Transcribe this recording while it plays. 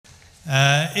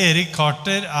Erik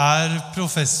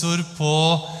professor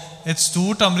på et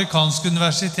stort amerikansk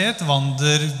universitet,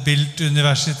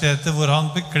 Vanderbilt-universitetet, hvor han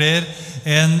bekler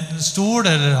en stol,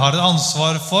 eller har et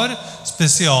ansvar for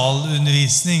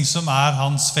spesialundervisning, som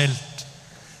hans felt.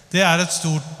 Det et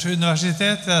stort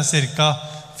universitet, det cirka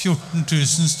 14 000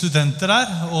 studenter der,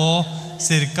 og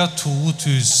cirka 2 000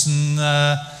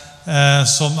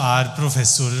 som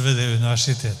professorer ved det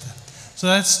universitetet. Så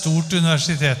det et stort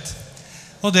universitet.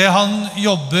 Og det han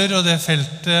jobber, og det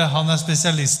feltet han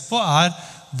spesialist på,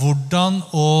 hvordan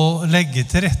å legge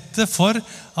til rette for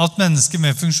at mennesker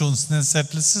med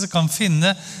funksjonsnedsettelse kan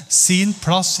finne sin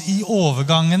plass i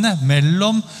overgangene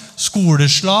mellom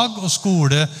skoleslag og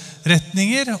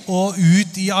skoleretninger og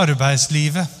ut i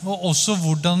arbeidslivet, og også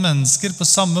hvordan mennesker på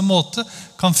samme måte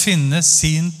kan finne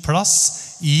sin plass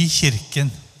i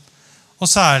kirken. Og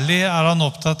særlig han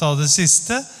opptatt av det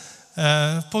siste,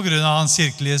 på grunn av hans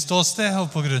kirkelige ståsted og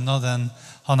på grunn av den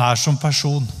han som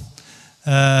person.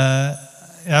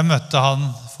 Jeg møtte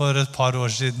han for et par år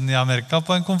siden i Amerika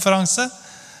på en konferanse,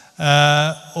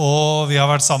 og vi har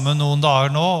vært sammen noen dager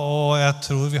nå, og jeg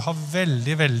tror vi har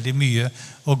veldig, veldig mye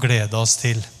å glede oss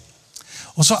til.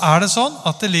 Og så det sånn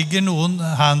at det ligger noen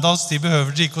handouts, de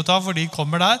behøver de ikke å ta, for de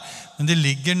kommer der, men det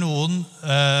ligger noen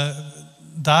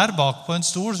der bak på en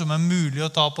stol som mulig å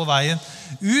ta på veien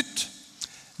ut.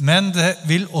 Men det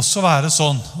vil også være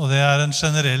sånn, og det en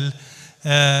generell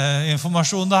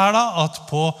informasjon det her da, at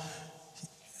på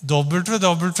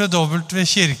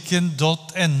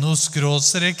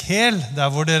www.kirken.no/hel, der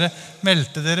hvor dere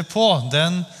meldte dere på,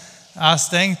 den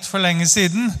stengt for lenge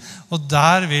siden, og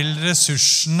der vil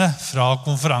ressursene fra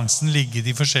konferansen ligge i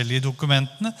de forskjellige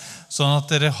dokumentene, sånn at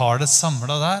dere har det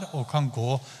samlet der og kan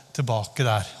gå tilbake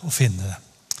der og finne det.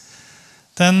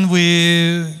 Then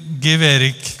we give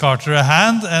Erik Carter a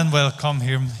hand and welcome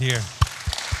him here.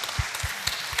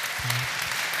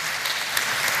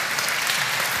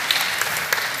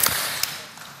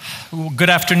 Good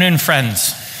afternoon,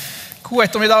 friends. God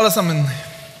ettermiddag alle sammen.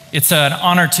 It's an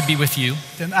honor to be with you.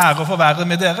 Det ære for å være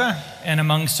med dere. And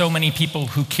among so many people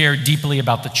who care deeply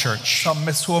about the church. Sammen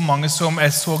med så mange som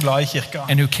så glad i kirka.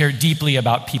 And who care deeply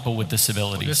about people with Og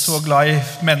disabilities. så glad i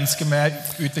mennesker med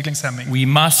utviklingshemming. We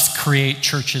must create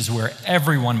churches where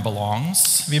everyone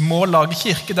belongs Vi må lage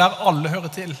kirke der alle hører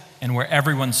til, and where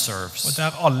everyone og serves.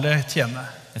 der alle tjener.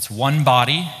 It's one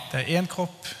body, Det en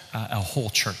kropp, a whole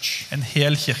church. en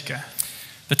hel kirke.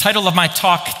 The title of my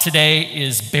talk today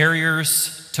is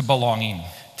Barriers to Belonging.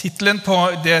 Titlen på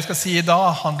det jeg skal si i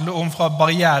dag handler om fra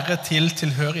barriere til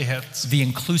tilhørighet. The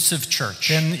inclusive church.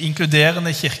 Den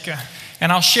inkluderende kirke.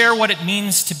 And I'll share what it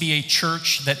means to be a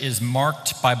church that is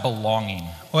marked by belonging.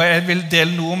 Og jeg vil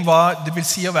dele noe om hva det vil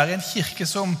si å være en kirke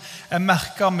som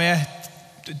merket med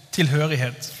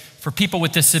tilhørighet. For people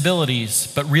with disabilities,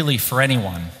 but really for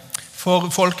anyone. For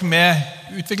folk med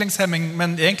utviklingshemming,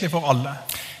 men egentlig for alle.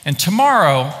 And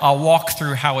tomorrow, I'll walk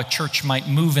through how a church might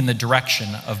move in the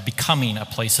direction of becoming a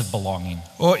place of belonging.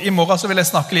 Og i morgen så vil jeg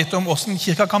snakke litt om hvordan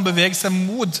kirka kan bevege seg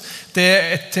mot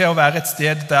det til å være et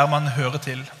sted der man hører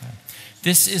til.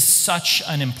 This is such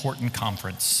an important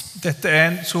conference. Dette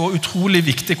en så utrolig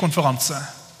viktig konferanse.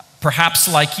 Perhaps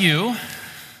like you,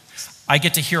 I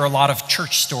get to hear a lot of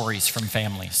church stories from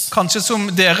families. Kanskje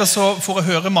som dere så får jeg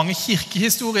høre mange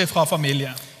kirkehistorier fra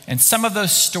familie. And some of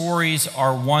those stories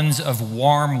are ones of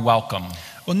warm welcome.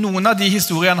 Og noen av de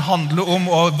historiene handler om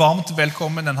hvor varmt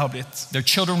velkommen den har blitt. Their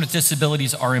children with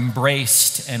disabilities are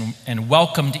embraced and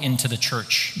welcomed into the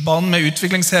church. Barn med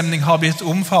utviklingshemming har blitt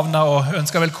omfavnet og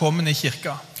ønsket velkommen i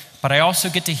kirka. But I also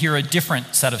get to hear a different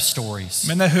set of stories.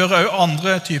 Men jeg hører også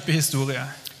andre typer historier.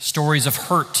 Stories of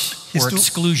hurt or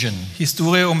exclusion.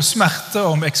 Historier om smerte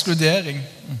og om ekskludering.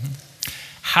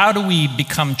 How do we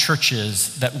become churches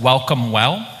that welcome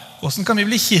well? Hvordan kan vi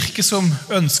bli kirke som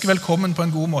ønsker velkommen på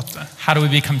en god måte? How do we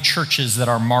become churches that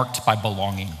are marked by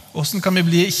belonging? Hvordan kan vi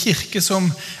bli kirke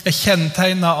som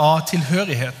kjennetegnet av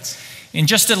tilhørighet? In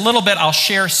just a little bit, I'll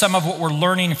share some of what we're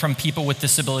learning from people with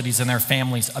disabilities and their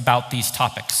families about these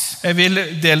topics. Jeg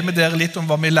vil dele med dere litt om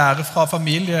hva vi lærer fra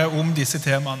familie om disse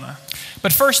temaene.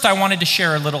 But first, I wanted to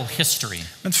share a little history.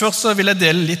 Men først så vil jeg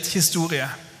dele litt historie.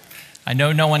 I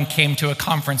know no one came to a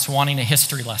conference wanting a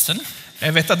history lesson.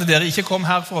 Jeg vet at dere ikke kom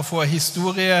her for å få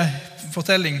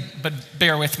historiefortelling, but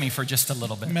bear with me for just a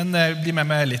little bit. Men bli med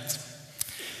meg litt.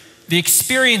 The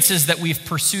experiences that we've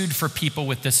pursued for people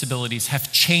with disabilities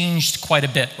have changed quite a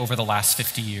bit over the last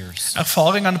 50 years.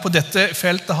 Erfaringene på dette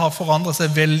feltet har forandret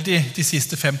seg veldig de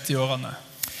siste 50 årene.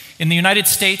 In the United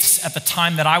States, at the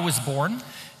time that I was born,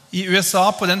 I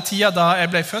USA på den tida da jeg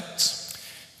ble født,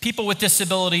 People with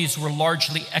disabilities were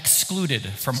largely excluded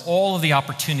from all of the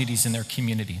opportunities in their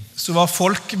community. Så var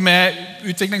folk med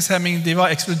utviklingshemming, de var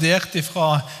ekskludert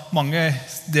fra mange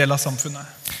deler av samfunnet.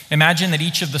 Imagine that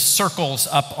each of the circles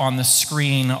up on the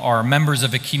screen are members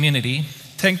of a community.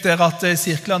 Tenk dere at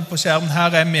sirklene på skjermen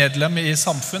her medlemmer i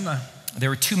samfunnet. There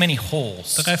are too many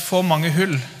holes, Det for mange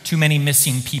hull, too many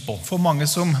missing people. for mange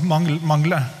som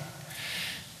mangler.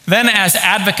 Then as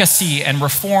advocacy and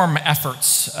reform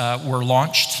efforts were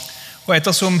launched, Og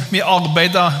ettersom vi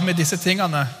arbeidet med disse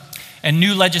tingene, and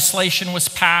new legislation was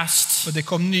passed, og det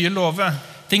kom nye lover,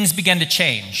 things began to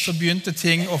change. så begynte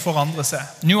ting å forandre seg.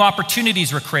 New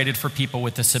opportunities were created for people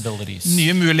with disabilities.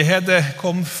 Nye muligheter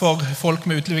kom for folk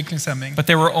med utviklingshemming. But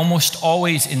they were almost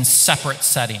always in separate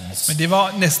settings, Men de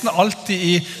var nesten alltid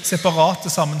i separate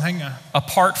sammenhenger.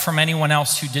 apart from anyone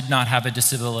else who did not have a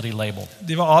disability label.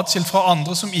 De var atskilt fra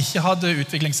andre som ikke hadde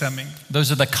utviklingshemming.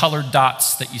 Those are the colored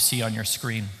dots that you see on your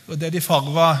screen. Og det de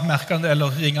farva merkene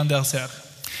eller ringene dere ser.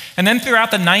 And then throughout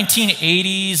the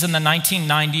 1980s and the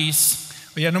 1990s,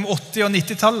 Og gjennom 80- og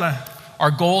 90-tallet our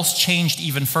goals changed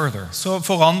even further. så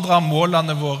forandret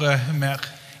målene våre mer.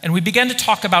 And we began to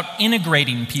talk about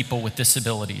integrating people with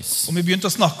disabilities Og vi begynte å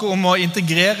snakke om å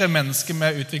integrere mennesker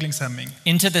med utviklingshemming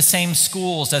into the same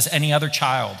schools as any other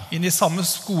child. inn i samme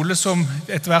skole som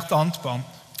et hvert annet barn.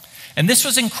 And this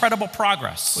was incredible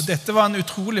progress. Og dette var en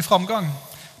utrolig framgang.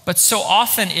 But so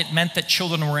often it meant that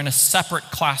children were in a separate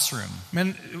classroom.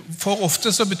 Men for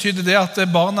ofte så betydde det at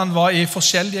barna var i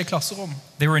forskjellige klasserom.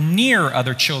 They were near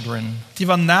other children, De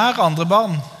var nær andre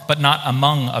barn, but not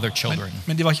among other children.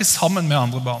 men de var ikke sammen med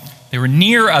andre barn. They were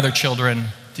near other children,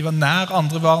 De var nær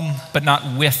andre barn, but not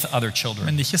with other children.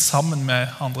 men ikke sammen med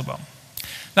andre barn.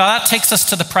 Now that takes us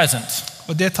to the present.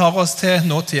 Og det tar oss til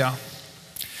nåtida.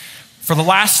 For the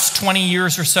last 20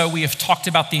 years or so, we have talked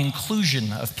about the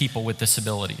inclusion of people with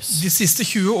disabilities. De siste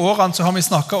 20 årene så har vi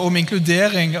snakket om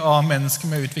inkludering av mennesker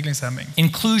med utviklingshemming.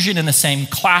 Inclusion in the same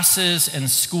classes and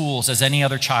schools as any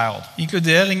other child.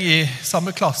 Inkludering i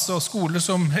samme klasse og skole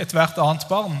som et hvert annet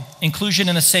barn. Inclusion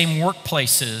in the same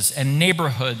workplaces and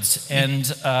neighborhoods and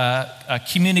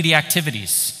community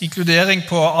activities. Inkludering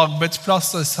på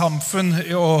arbeidsplasser, samfunn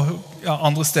og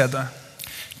andre steder.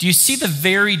 Do you see the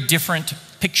very different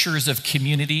pictures of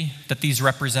community that these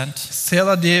represent? Ser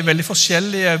dere de veldig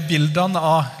forskjellige bildene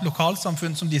av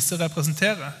lokalsamfunn som disse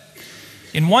representerer?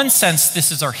 In one sense,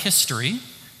 this is our history,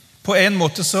 På en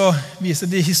måte så viser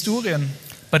de historien,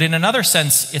 but in another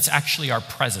sense, it's actually our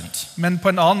present. men på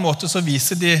en annen måte så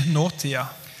viser de nåtida.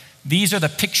 These are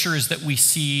the pictures that we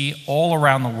see all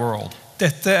around the world,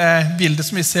 Dette bilder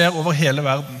som vi ser over hele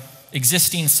verden.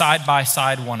 existing side by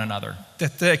side one another.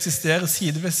 Dette eksisterer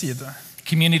side ved side.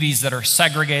 Communities that are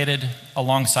segregated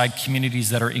alongside communities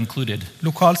that are included.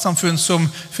 Lokalsamfunn som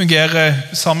fungerer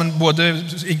sammen, både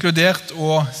inkludert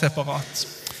og separat.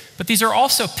 But these are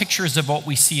also pictures of what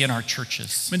we see in our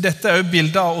churches. Men dette jo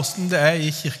bilder av hvordan det i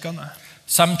kirkene.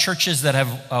 Some churches that have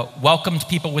welcomed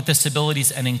people with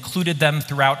disabilities and included them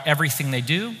throughout everything they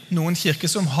do. Noen kirker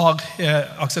som har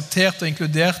akseptert og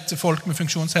inkludert folk med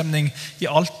funksjonshemming i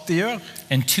alt de gjør.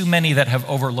 And too many that have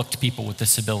overlooked people with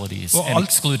disabilities and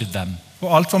excluded them.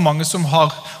 Og alt for mange som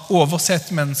har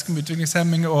oversett mennesker med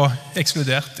utviklingshemming og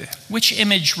ekskludert dem. Which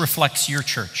image reflects your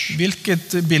church?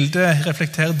 Hvilket bilde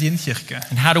reflekterer din kirke?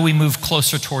 And how do we move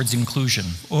closer towards inclusion?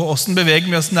 Og hvordan beveger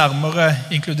vi oss nærmere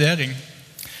inkludering?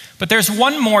 But there's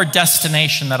one more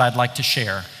destination that I'd like to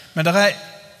share. Men det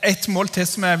et mål til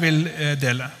som jeg vil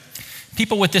dele.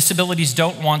 People with disabilities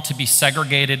don't want to be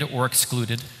segregated or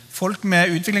excluded, Folk med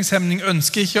utviklingshemming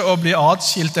ønsker ikke å bli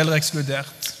atskilt eller ekskludert.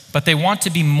 but they want to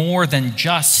be more than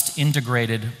just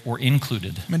integrated or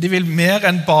included. Men de vil mer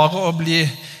enn bare å bli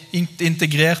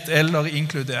integrert eller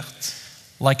inkludert.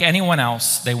 Like anyone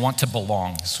else, they want to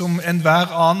belong. Som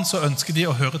enhver annen så ønsker de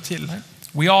å høre til.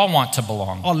 We all want to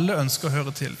belong. Alle ønsker å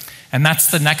høre til. And that's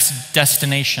the next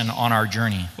destination on our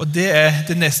journey. Og det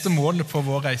det neste målet på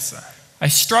vår reise. I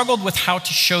struggled with how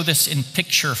to show this in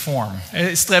picture form.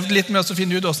 Jeg strevde litt med å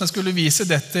finne ut hvordan jeg skulle vise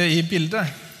dette i bildet.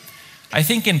 I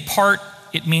think in part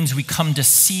it means we come to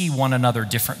see one another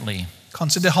differently.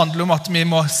 Kanskje det handler om at vi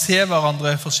må se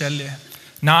hverandre forskjellig.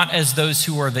 Not as those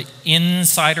who are the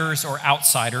insiders or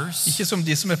outsiders. Ikke som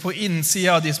de som på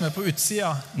innsida og de som på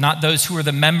utsida. Not those who are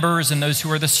the members and those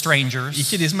who are the strangers.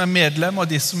 Ikke de som medlemmer og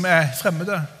de som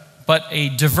fremmede. But a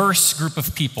diverse group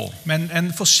of people. Men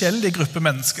en forskjellig gruppe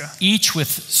mennesker. Each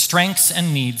with strengths and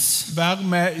needs. Hver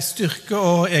med styrke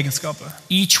og egenskaper.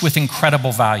 Each with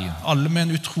incredible value. Alle med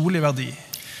en utrolig verdi.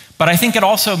 But I think it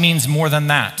also means more than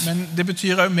that. Men det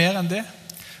betyr jo mer enn det.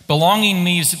 Belonging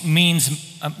means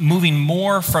moving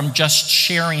more from just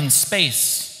sharing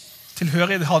space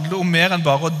Tilhørighet handler om mer enn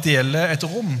bare å dele et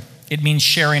rom. It means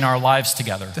sharing our lives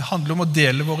together. Det handler om å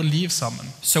dele våre liv sammen.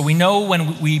 So we know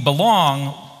when we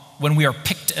belong, when we are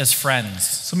picked as friends.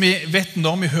 Så vi vet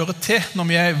når vi hører til, når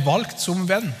vi valgt som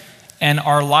venn. And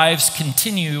our lives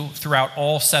continue throughout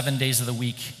all 7 days of the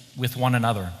week with one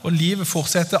another. Og livet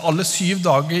fortsetter alle 7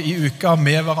 dager i uka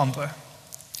med hverandre.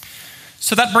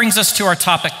 So that brings us to our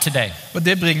topic today. Og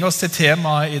det bringer oss til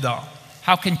temaet i dag.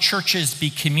 How can churches be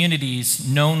communities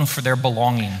known for their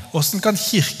belonging? Hvordan kan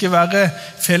kirke være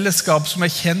fellesskap som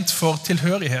kjent for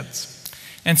tilhørighet?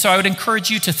 And so I would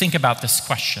encourage you to think about this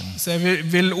question. Så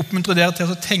jeg vil oppmuntre dere til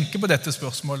å tenke på dette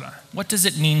spørsmålet. What does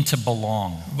it mean to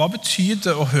belong? Hva betyr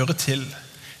det å høre til?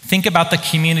 Think about the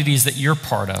communities that you're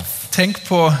part of. Tenk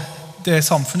på det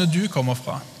samfunnet du kommer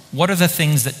fra. What are the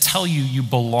things that tell you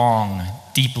belong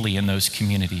deeply in those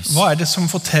communities? Hva det som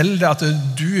forteller deg at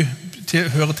du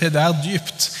hører til der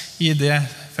dypt i det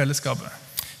fellesskapet?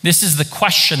 This is the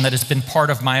question that has been part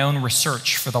of my own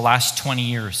research for the last 20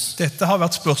 years. Dette har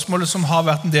vært spørsmålet som har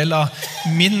vært en del av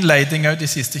min leiding de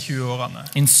siste 20 årene.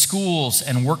 In schools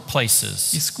and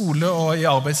workplaces, I skole og i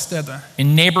arbeidsstedet,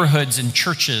 in neighborhoods and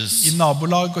churches, i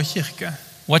nabolag og kirke.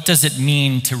 what does it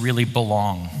mean to really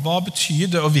belong? Hva betyr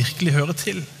det å virkelig høre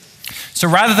til? So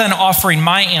rather than offering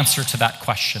my answer to that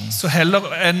question, Så heller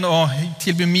enn å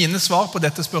tilby mine svar på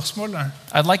dette spørsmålet,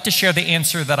 I'd like to share the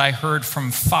answer that I heard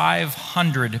from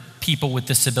 500 people with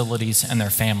disabilities and their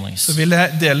så families. vil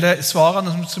jeg dele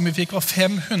svarene som vi fikk fra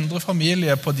 500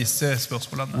 familier på disse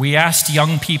spørsmålene. We asked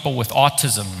young people with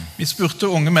autism Vi spurte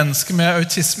unge mennesker med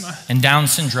autisme, and Down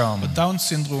syndrome Downs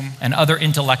syndrom and other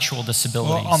intellectual og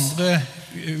disabilities andre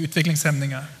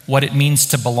utviklingshemninger, what it means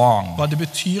to belong. hva det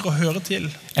betyr å høre til.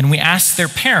 And we asked their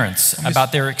parents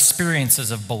about their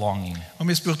experiences of belonging. Og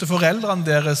vi spurte foreldrene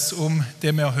deres om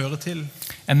det med å høre til.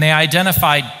 And they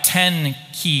identified 10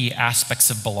 key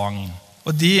aspects of belonging.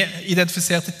 Og de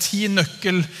identifiserte 10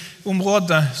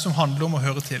 nøkkelområder som handler om å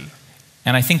høre til.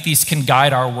 And I think these can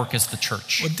guide our work as the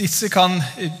church. Og disse kan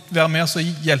være med oss og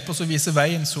hjelpe oss å vise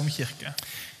veien som kirke.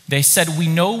 They said, we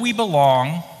know we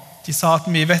belong De sa at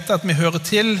vi vet at vi hører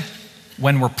til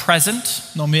when we're present,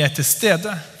 når vi til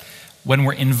stede, when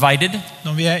we're invited,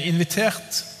 når vi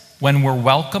invitert, when we're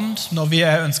welcomed, når vi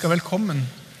ønsket velkommen,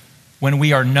 when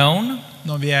we are known,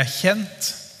 når vi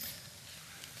kjent,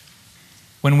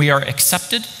 when we are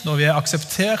accepted, når vi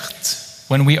akseptert,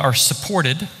 when we are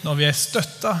supported, når vi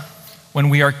støttet,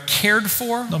 when we are cared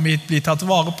for, når vi blir tatt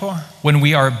vare på, when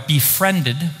we are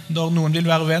befriended, når noen vil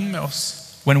være venn med oss,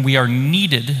 when we are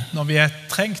needed, når vi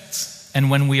trengt, and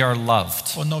when we are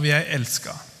loved. og når vi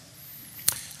elsket.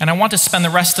 And I want to spend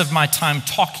the rest of my time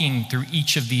talking through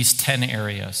each of these 10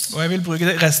 areas. Og jeg vil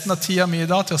bruke resten av tiden min i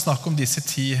dag til å snakke om disse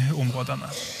 10 områdene.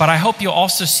 But I hope you'll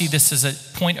also see this as a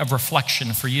point of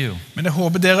reflection for you. Men jeg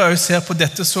håper dere også ser på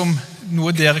dette som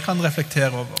noe dere kan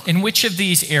reflektere over. In which of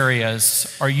these areas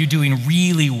are you doing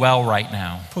really well right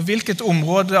now? På hvilket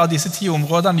område av disse 10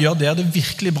 områdene gjør dere det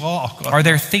virkelig bra akkurat? Are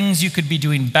there things you could be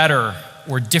doing better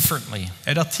or differently?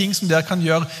 Det ting som dere kan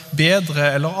gjøre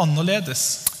bedre eller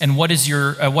annerledes? And what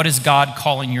is God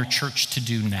calling your church to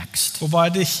do next? Og hva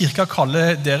det kirka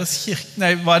kaller deres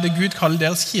kirke, hva det Gud kaller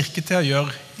deres kirke til å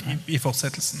gjøre i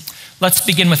fortsettelsen? Let's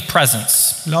begin with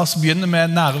presence, La oss begynne med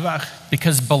nærvær.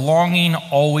 because belonging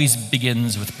always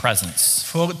begins with presence.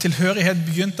 For tilhørighet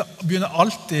begynner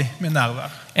alltid med nærvær.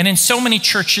 And in so many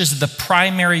churches, the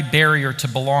primary barrier to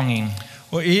belonging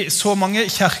Og i så mange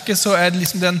kirker så det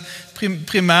liksom den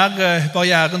primære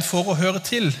barrieren for å høre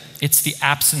til. it's the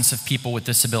absence of people with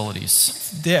disabilities.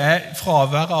 Det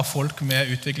fraværet av folk med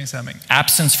utviklingshemming.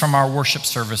 Absence from our worship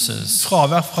services,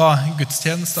 Fravær fra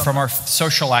gudstjenester, from our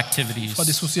social activities, fra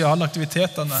de sosiale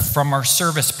aktivitetene, from our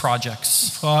service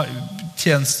projects. fra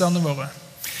tjenestene våre.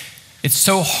 It's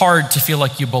so hard to feel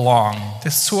like you belong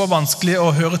Det så vanskelig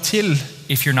å høre til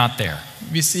if you're not there.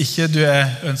 hvis ikke du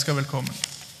ønsket velkommen.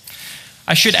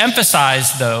 I should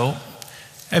emphasize, though,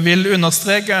 Jeg vil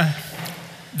understreke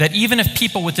that even if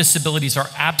people with disabilities are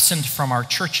absent from our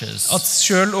churches, at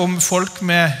selv om folk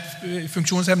med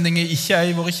funksjonshemninger ikke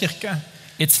i våre kirker,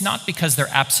 it's not because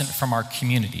they're absent from our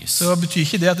communities. så betyr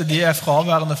ikke det at de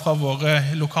fraværende fra våre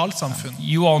lokalsamfunn.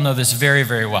 You all know this very,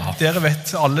 very well. Dere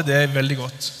vet alle det veldig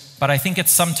godt. But I think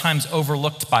it's sometimes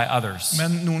overlooked by others.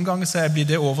 Men noen ganger så blir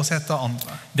det oversett av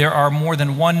andre. There are more than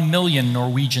 1 million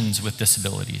Norwegians with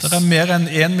disabilities. Det mer enn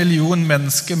 1 million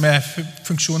mennesker med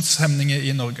funksjonshemninger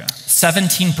i Norge.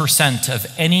 17% of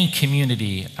any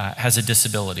community has a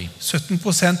disability.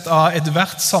 17% av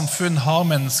hvert samfunn har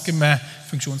mennesker med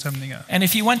funksjonshemninger. And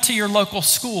if you went to your local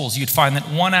schools, you'd find that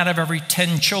 1 out of every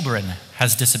 10 children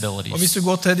has Og disabilities. hvis du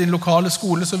går til din lokale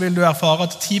skole, så vil du erfare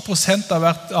at 10%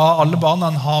 av alle barna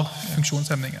har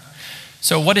funksjonshemninger.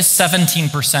 So what is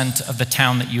 17% of the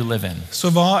town that you live in? Så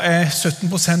hva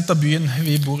 17% av byen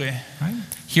vi bor i?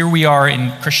 Here we are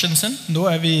in Christiansen,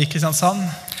 Nå vi i Kristiansand,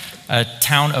 a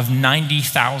town of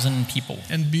 90,000 people.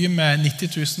 en by med 90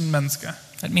 000 mennesker.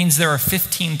 That means there are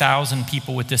 15,000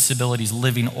 people with disabilities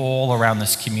living all around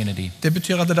this community. Det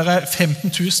betyr at det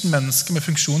 15 000 mennesker med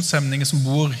funksjonshemninger som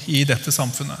bor i dette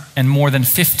samfunnet. And more than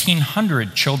 1,500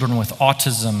 children with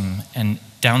autism and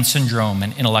Down syndrome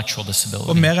and intellectual Og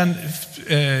disability. mer enn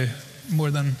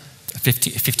more than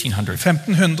 1,500.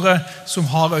 1500 som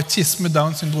har autisme,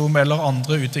 Down syndrom eller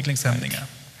andre utviklingshemninger.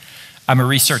 I'm a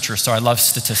researcher, so I love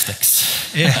statistics.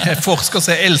 Jeg forsker,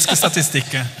 så jeg elsker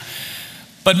statistikker.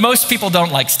 But most people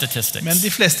don't like statistics. Men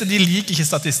de fleste de liker ikke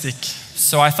statistikk.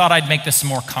 So I thought I'd make this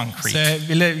more Så concrete. jeg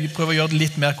ville prøve å gjøre det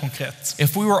litt mer konkret.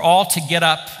 If we were all to get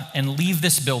up and leave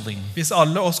this building Hvis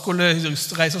alle oss skulle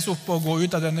reise oss opp og gå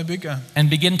ut av denne bygget, and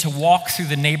begin to walk through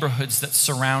the neighborhoods that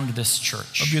surround this og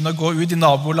church, begynne å gå ut i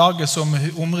nabolaget som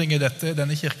omringer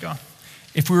denne kirka,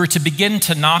 if we were to begin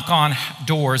to knock on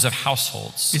doors of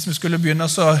households, hvis vi skulle begynne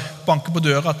å banke på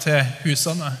døra til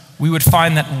husene, we would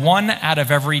find that 1 out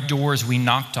of every doors we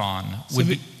knocked on would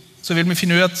be, så vil vi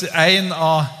finne ut at en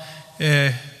av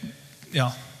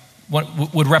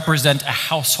would represent a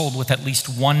household with at least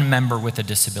one member with a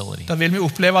disability. Da vil vi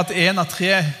oppleve at 1 av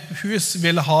 3 hus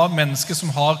vil ha mennesker som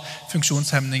har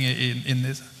funksjonshemninger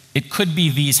inni seg. It could be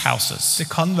these houses. Det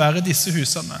kan være disse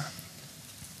husene.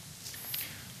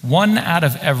 1 out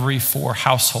of every 4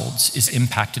 households is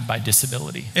impacted by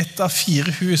disability. 1 av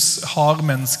 4 hus har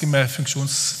mennesker med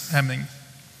funksjonshemning.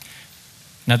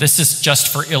 Now, this is just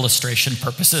for illustration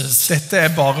purposes. Dette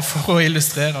bare for å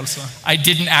illustrere, altså. I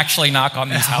didn't actually knock on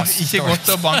Jeg these har house ikke doors. gått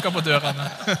og banket på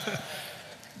dørene.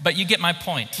 But you get my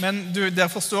point. Men dere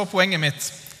forstår poenget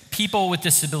mitt. People with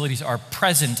disabilities are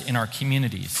present in our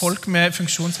communities. Folk med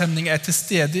funksjonshemning til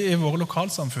stede i våre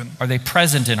lokalsamfunn. Are they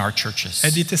present in our churches?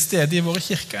 De til stede i våre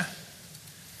kirker?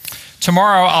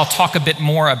 Tomorrow, I'll talk a bit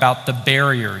more about the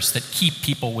barriers that keep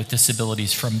people with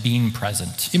disabilities from being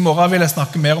present. I morgen vil jeg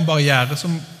snakke mer om barrierer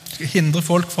som hindrer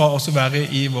folk fra å være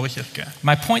i våre kirker.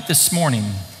 My point this morning,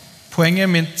 Poenget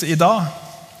mitt i dag,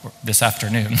 or this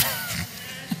afternoon,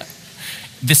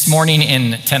 this morning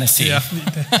in Tennessee, ja,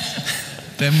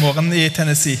 det morgen i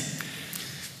Tennessee,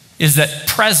 is that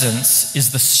presence is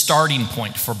the starting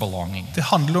point for belonging, det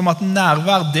handler om at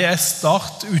nærvær det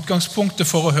utgangspunktet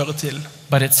for å høre til.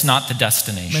 but it's not the Men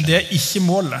destination. det ikke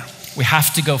målet. We have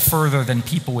to go further than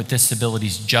people with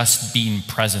disabilities just being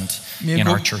present in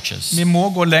our churches. Vi må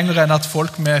gå lenger enn at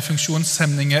folk med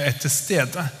funksjonshemninger til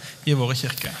stede i våre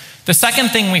kirker. The second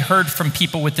thing we heard from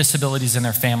people with disabilities and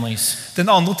their families Den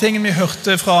andre tingen vi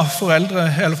hørte fra foreldre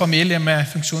eller familie med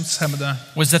funksjonshemmede,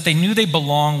 was that they knew they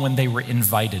belonged when they were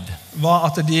invited. var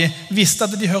at de visste at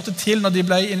de hørte til når de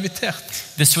ble invitert.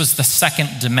 This was the second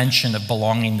dimension of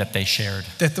belonging that they shared.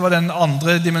 Dette var den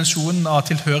andre dimensjonen av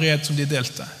tilhørighet som de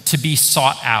delte. To be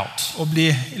sought out, Å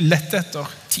bli lett etter,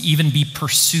 to even be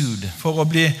pursued. for å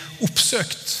bli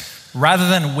oppsøkt. Rather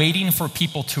than waiting for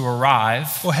people to arrive,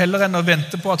 Og heller enn å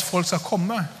vente på at folk skal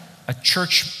komme, a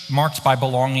church marked by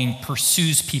belonging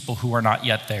pursues people who are not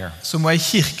yet there. så må en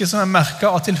kirke som merket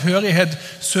av tilhørighet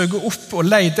søke opp og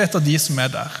lete etter de som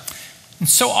der. And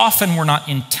so often we're not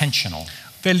intentional.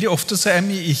 Veldig ofte så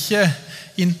vi ikke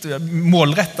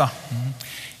målrettet.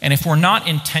 And if we're not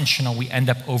intentional, we end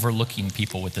up overlooking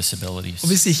people with disabilities. Og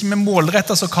hvis ikke vi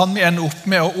målrettet, så kan vi ende opp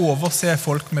med å overse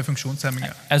folk med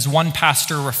funksjonshemninger. As one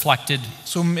pastor reflected,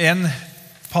 Som en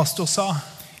pastor sa,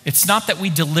 it's not that we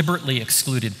deliberately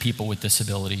excluded people with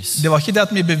disabilities. det var ikke det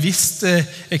at vi bevisst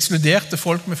ekskluderte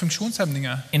folk med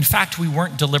funksjonshemninger. In fact, we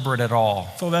weren't deliberate at all,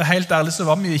 For å være helt ærlig så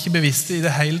var vi ikke bevisste i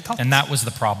det hele tatt. and that was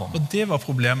the problem. Og det var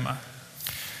problemet.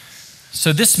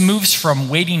 So this moves from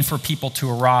waiting for people to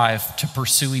arrive to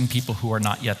pursuing people who are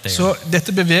not yet there. Så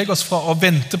dette beveger oss fra å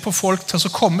vente på folk til å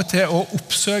komme til å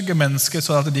oppsøke mennesker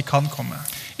så at de kan komme.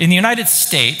 In the United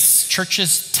States,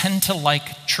 churches tend to like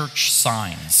church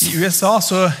signs. I USA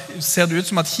så ser det ut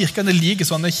som at kirkene liker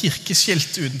sånne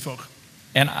kirkeskilt utenfor.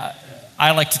 And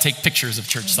I like to take pictures of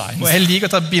church signs. Og jeg liker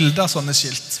å ta bilder av sånne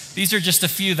skilt. These are just a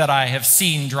few that I have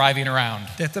seen driving around.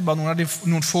 Dette bare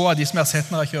noen få av de som jeg har sett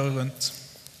når jeg kjører rundt.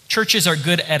 Churches are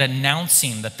good at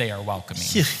announcing that they are welcoming.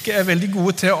 Kirke veldig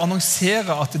gode til å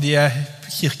annonsere at de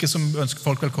kirke som ønsker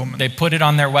folk velkommen. They put it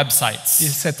on their De websites.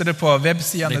 setter det på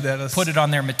websidene They deres. put it on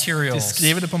their De materials.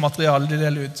 skriver det på materialet de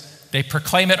deler ut. They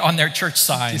proclaim it on their church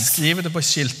De signs. skriver det på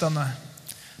skiltene.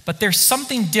 But there's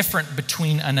something different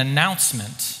between an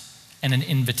announcement and an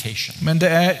invitation. Men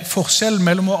det forskjell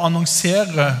mellom å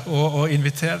annonsere og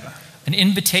invitere. An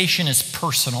invitation is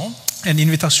personal. En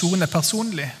invitasjon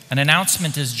personlig. An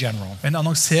announcement is general. En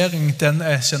annonsering, den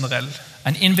generell.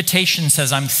 An invitation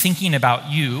says, I'm thinking about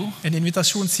you. En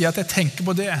invitasjon sier at jeg tenker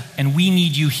på det. And we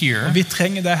need you here. Og vi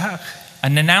trenger det her.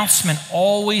 An announcement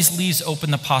always leaves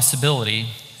open the possibility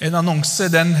En annonse,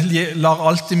 den lar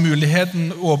alltid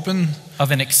muligheten åpen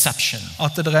of an exception.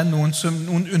 at det noen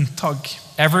unntak.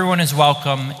 Everyone is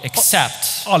welcome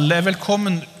except Alle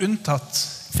velkommen unntatt.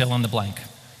 fill in the blank.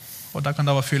 Og da kan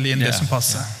det være fylle inn det som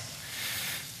passer.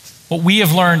 What we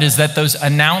have learned is that those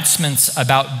announcements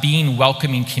about being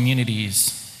welcoming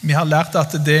communities Vi har lært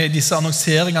at disse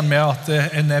annonseringene med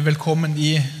at en velkommen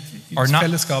i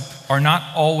fellesskap are not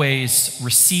always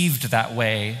received that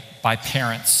way by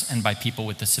parents and by people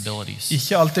with disabilities.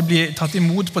 Ikke alltid blir tatt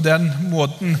imot på den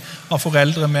måten av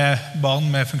foreldre med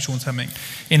barn med funksjonshemming.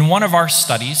 In one of our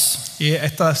studies, I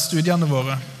et av studiene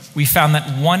våre we found that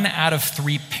 1 out of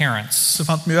 3 parents så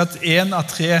fant vi at 1 av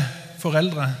 3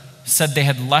 foreldre said they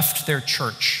had left their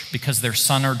church because their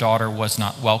son or daughter was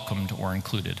not welcomed or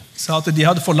included. sa at de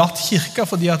hadde forlatt kirka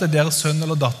fordi at deres sønn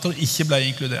eller datter ikke ble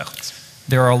inkludert.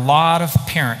 There are a lot of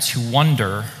parents who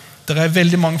wonder Det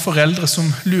veldig mange foreldre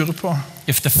som lurer på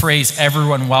if the phrase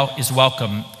everyone is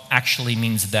welcome actually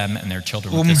means them and their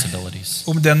children with disabilities.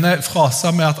 om denne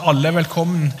frasen med at alle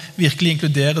velkommen virkelig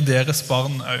inkluderer deres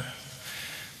barn også.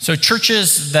 So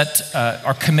churches that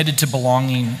are committed to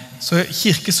belonging, Så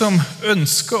kirker som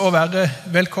ønsker å være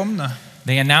velkomne,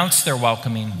 they announce their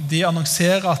welcoming, de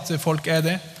annonserer at folk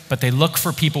det, but they look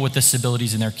for people with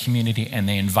disabilities in their community and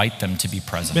they invite them to be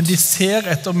present. men de ser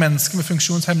etter mennesker med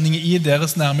funksjonshemninger i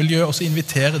deres nærmiljø, og så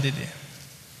inviterer de dem.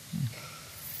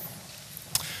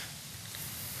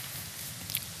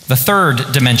 The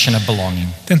third dimension of belonging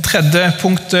Den tredje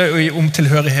punktet om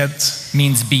tilhørighet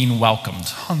means being welcomed.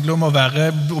 handler om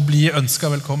å bli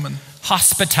ønsket velkommen.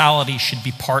 Hospitality should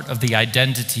be part of the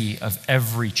identity of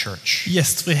every church.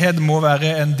 Gjestfrihet må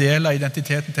være en del av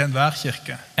identiteten til enhver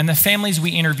kirke. And the families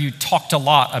we interviewed talked a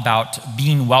lot about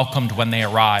being welcomed when they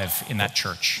arrive in that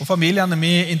church. Og familiene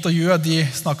vi intervjuet, de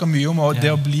snakker mye om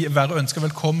det å være ønsket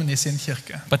velkommen i sin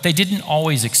kirke. But they didn't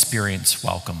always experience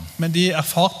welcome. Men de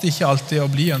erfarte ikke alltid å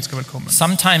bli ønsket velkommen.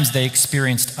 Sometimes they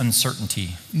experienced uncertainty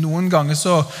Noen ganger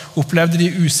så opplevde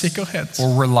de usikkerhet,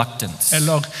 or reluctance.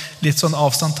 eller litt sånn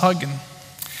avstandtagen.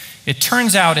 It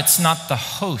turns out it's not the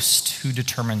host who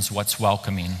determines what's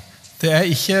welcoming. Det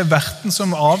ikke verten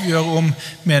som avgjør om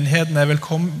menigheten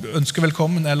ønsker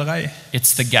velkommen eller ei.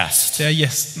 It's the guest. Det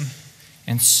gjesten.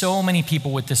 And so many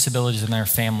people with disabilities and their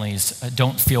families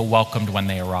don't feel welcomed when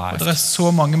they arrive. Det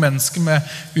så mange mennesker med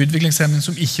utviklingshemming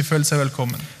som ikke føler seg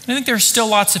velkommen. I think there's still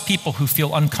lots of people who feel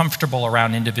uncomfortable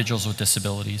around individuals with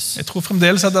disabilities. Jeg tror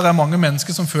fremdeles at det mange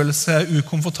mennesker som føler seg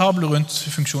ukomfortable rundt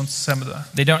funksjonshemmede.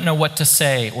 They don't know what to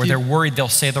say, or they're worried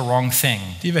they'll say the wrong thing.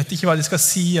 De vet ikke hva de skal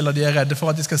si, eller de redde for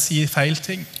at de skal si feil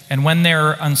ting. And when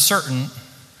they're uncertain,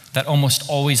 that almost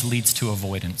always leads to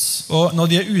avoidance. Og når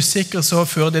de usikre, så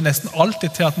fører det nesten alltid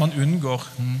til at man unngår.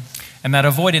 And that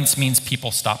avoidance means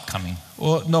people stop coming.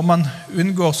 Og når man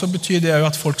unngår, så betyr det jo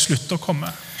at folk slutter å komme.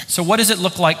 So what does it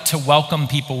look like to welcome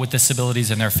people with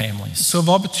disabilities and their families? Så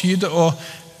hva betyr det å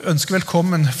ønske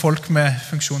velkommen folk med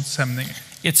funksjonshemninger?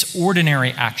 It's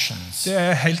ordinary actions.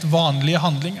 Det helt vanlige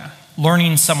handlinger.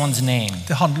 Learning someone's name.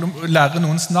 Det handler om å lære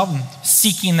noens navn.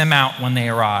 Seeking them out when they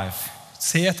arrive.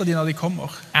 Se etter de når de kommer.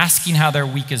 Asking how their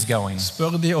week is going.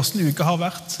 Spør de hvordan uka har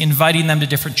vært. Inviting them to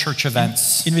different church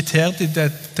events. Inviter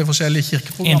de til forskjellige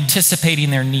kirkeprogram.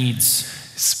 Anticipating their needs.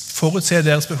 Forutse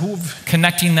deres behov.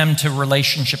 Connecting them to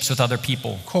relationships with other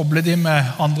people. Koble de med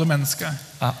andre mennesker.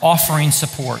 Offering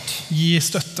support. Gi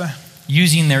støtte.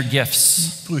 Using their gifts.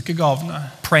 Bruke gavene.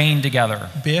 Praying together.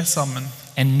 Be sammen.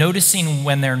 And noticing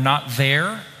when they're not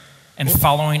there and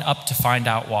following up to find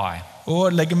out why.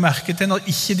 Og legge merke til når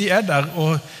ikke de der,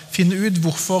 og finne ut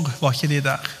hvorfor var ikke de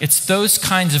der. It's those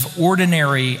kinds of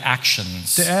ordinary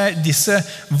actions Det disse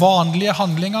vanlige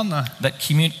handlingene that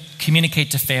communicate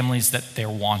to families that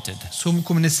they're wanted. som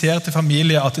kommuniserer til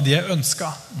familier at de ønsket.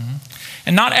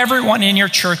 And not everyone in your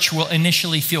church will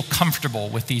initially feel comfortable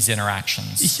with these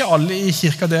interactions. Ikke alle i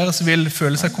kirka deres vil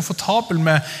føle seg komfortabel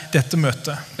med dette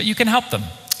møtet. But you can help them.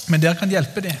 Men dere kan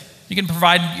hjelpe dem. You can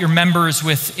provide your members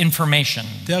with information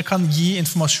Dere kan gi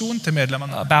informasjon til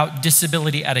medlemmene about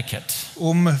disability etiquette,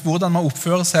 om hvordan man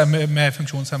oppfører seg med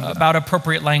funksjonshemmede. about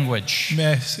appropriate language,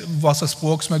 Med hva slags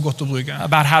språk som godt å bruke.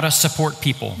 about how to support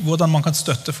people. Hvordan man kan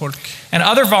støtte folk. And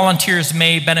other volunteers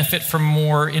may benefit from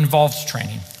more involved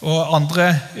training. Og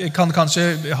andre kan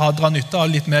kanskje dra nytte av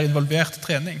litt mer involvert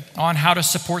trening. On how to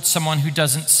support someone who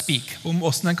doesn't speak Om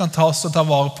hvordan en kan ta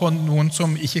vare på noen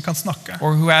som ikke kan snakke.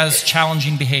 or who has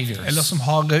challenging behaviors Eller som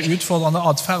har utfordrende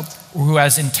adferd. or who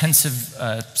has intensive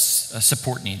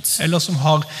support needs. Eller som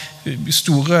har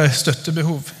store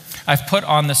støttebehov. I've put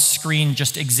on the screen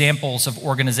just examples of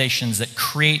organizations that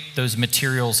create those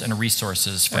materials and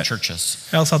resources for churches.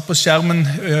 Jeg har satt på skjermen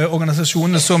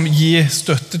organisasjoner som gir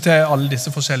støtte til alle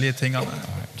disse forskjellige tingene.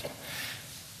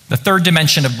 The third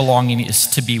dimension of belonging is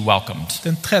to be welcomed.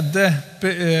 Den tredje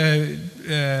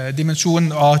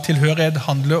dimensjonen av tilhørighet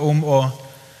handler om å...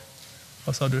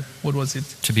 Hva sa du? What was it?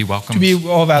 To be To welcomed. be,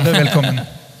 å være velkommen.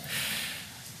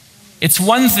 It's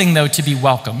one thing, though, to be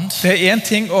welcomed. Det en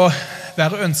ting å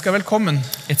være ønsket velkommen.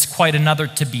 It's quite another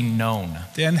to be known.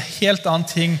 Det en helt annen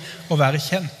ting å være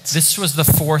kjent. This was the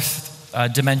fourth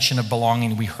dimension of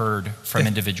belonging we heard from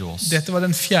individuals. Dette var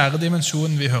den fjerde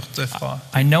dimensjonen vi hørte fra.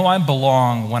 I know I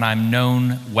belong when I'm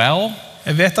known well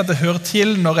Jeg vet at det hører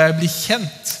til når jeg blir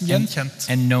kjent, gjenkjent,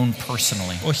 and known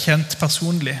personally. og kjent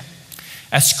personlig.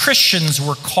 As Christians,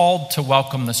 we're called to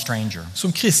welcome the stranger.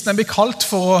 Som kristne blir kalt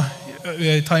for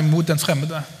å ta imot den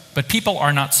fremmede. But people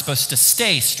are not supposed to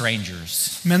stay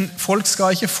strangers. Men folk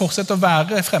skal ikke fortsette å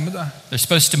være fremmede. They're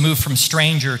supposed to move from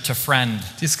stranger to friend.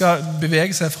 De skal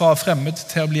bevege seg fra fremmed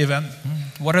til å bli venn.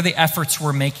 What are the efforts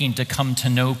we're making to come to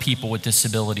know people with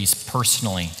disabilities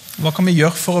personally? Hva kan vi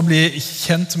gjøre for å bli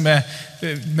kjent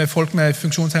med folk med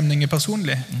funksjonshemninger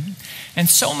personlig? And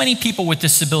so many people with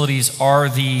disabilities are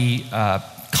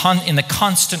in the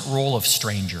constant role of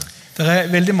stranger.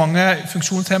 Det veldig mange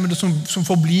funksjonshemmede som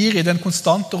forblir i den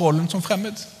konstante rollen som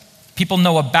fremmed. People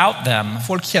know about them,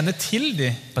 Folk kjenner til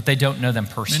dem, but they don't know them men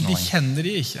de personally. kjenner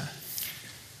dem ikke.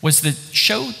 Was the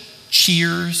show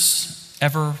Cheers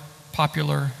ever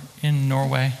popular in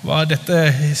Norway? Var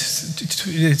dette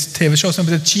TV-show som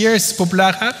heter Cheers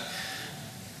populær her?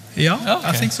 Ja, Okay.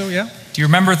 I think so, yeah. Do you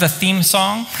remember the theme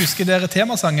song? Husker dere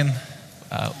temasangen?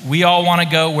 We all want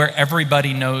to go where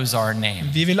everybody knows our name.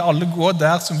 Vi vil alle gå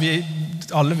der som vi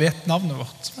alle vet navnet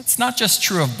vårt. That's not just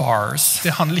true of bars.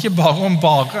 Det handler ikke bare om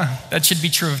bare. That should be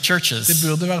true of Det churches.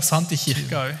 burde være sant i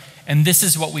kirka også. And this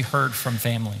is what we heard from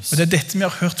families. Og det dette vi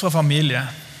har hørt fra familie.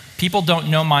 People don't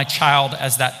know my child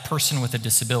as that person with a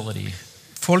disability.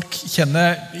 Folk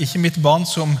kjenner ikke mitt barn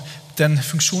som den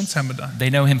funksjonshemmede. They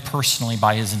know him personally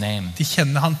by his name. De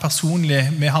kjenner han personlig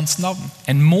med hans navn.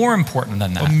 And more important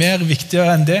than Og that, mer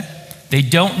viktigere enn det, they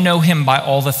don't know him by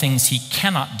all the things he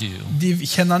cannot do. de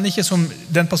kjenner han ikke som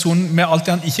den personen med alt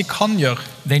det han ikke kan gjøre,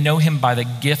 They know him by the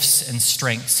gifts and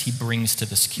strengths he brings to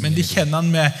this men de community. kjenner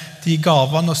han med de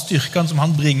gavene og styrkene som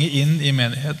han bringer inn i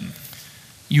menigheten.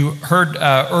 You heard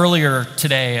earlier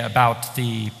today about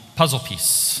the puzzle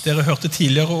piece. Dere hørte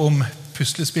tidligere om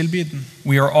puslespillbiten.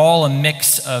 We are all a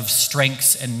mix of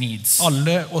strengths and needs.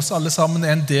 Oss alle sammen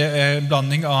er en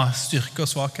blanding av styrke og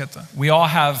svakheter. We all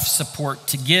have support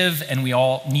to give, and we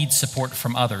all need support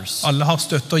from others. Alle har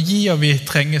støtte å gi, og vi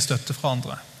trenger støtte fra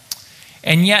andre.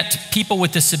 And yet, people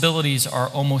with disabilities are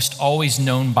almost always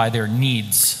known by their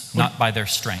needs, not by their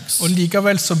strengths. Og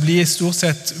likevel så blir stort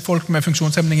sett folk med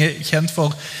funksjonshemninger kjent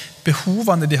for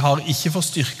behovene de har, ikke for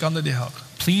styrkene de har.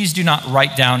 Please do not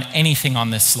write down anything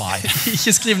on this slide.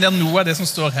 Ikke skriv ned noe av det som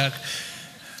står her.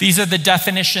 These are the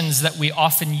definitions that we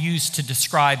often use to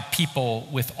describe people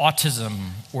with autism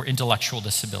or intellectual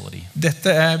disability.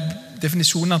 Dette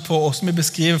definisjoner på hvordan vi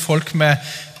beskriver folk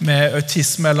med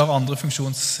autisme eller andre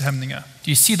funksjonshemninger. Do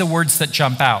you see the words that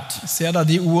jump out? Ser dere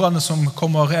de ordene som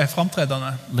kommer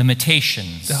framtredende?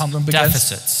 Limitations, Det handler om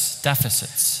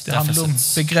deficits. Det handler om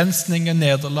begrensninger,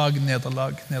 nederlag.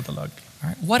 All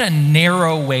right. What a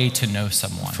narrow way to know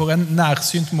someone. For en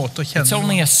nærsynt måte å It's kjenne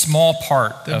only noen. a small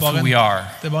part Det of er who we are.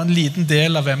 bare en liten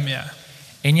del av hvem vi er.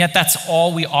 And yet that's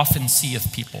all we often see of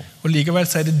people. Og likevel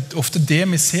så er det ofte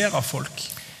det vi ser av folk.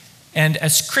 And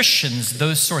as Christians,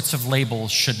 those sorts of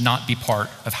labels should not be part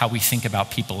of how we think about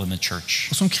people in the church.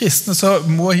 Og som kristne så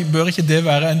bør ikke det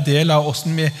være en del av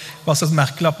hva slags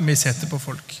merkelapp vi setter på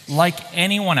folk. Like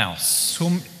anyone else,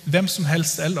 Som hvem som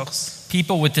helst ellers,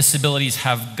 people with disabilities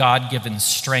have God-given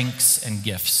strengths and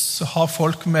gifts. så har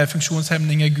folk med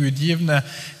funksjonshemninger gudgivende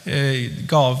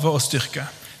gave og styrke.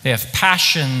 They have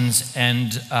passions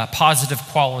and positive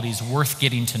qualities worth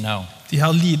getting to know. De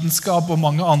har lidenskap og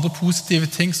mange andre positive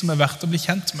ting som er verdt å bli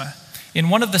kjent med. In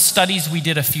one of the studies we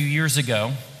did a few years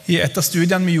ago, I et av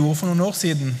studiene vi gjorde for noen år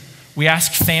siden, we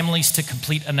asked families to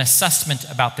complete an assessment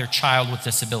about their child with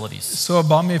disabilities. så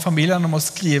ba vi familiene om å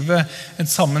skrive en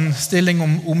sammenstilling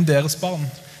om deres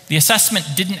barn. The assessment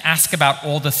didn't ask about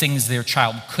all the things their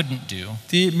child couldn't do,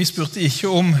 Vi spurte ikke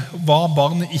om hva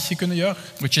barnet ikke kunne gjøre,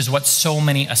 which is what so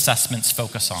many assessments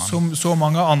focus on. som så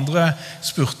mange andre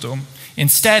spurte om.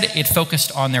 Instead, it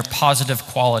focused on their positive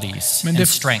qualities Men and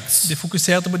strengths. det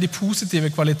fokuserte på de positive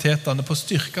kvalitetene, på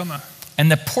styrkene. And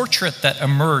the portrait that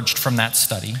emerged from that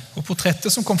study Og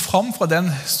portrettet som kom fram fra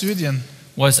den studien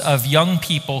was of young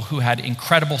people who had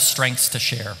incredible strengths to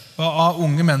share. var av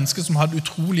unge mennesker som hadde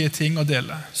utrolige ting å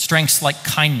dele. Strengths like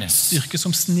kindness, Styrke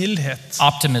som snillhet,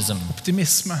 optimism,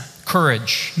 optimisme,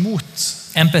 courage, mot,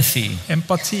 empathy,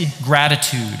 empati,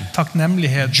 gratitude,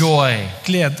 takknemlighet, joy,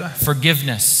 glede,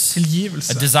 forgiveness, a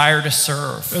tilgivelse, desire to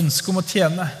serve. ønske om å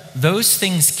tjene. Those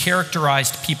things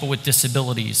characterized people with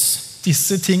disabilities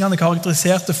Disse tingene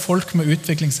karakteriserte folk med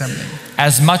utviklingshemming.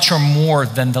 as much or more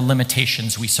than the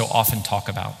limitations we so often talk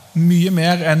about. Mye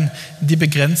mer enn de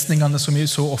begrensningene som vi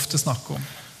så ofte snakker om.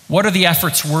 What are the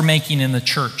efforts we're making in the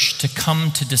church to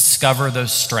come to discover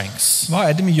those strengths?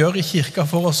 Hva det vi gjør i kirka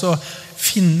for oss å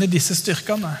finne disse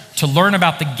styrkene? To learn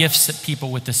about the gifts that people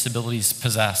with disabilities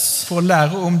possess, For å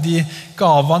lære om de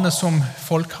gavene som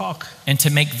folk har. and to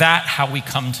make that how we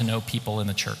come to know people in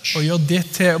the church. Og gjøre det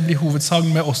til å bli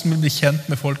hovedsaken med hvordan vi blir kjent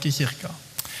med folk i kirka.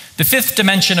 The fifth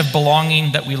dimension of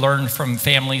belonging that we learn from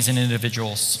families and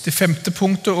individuals, Det femte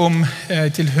punktet om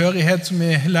tilhørighet som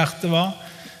vi lærte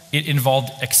it involved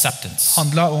acceptance.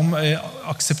 handlet om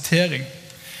akseptering.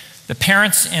 The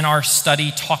parents in our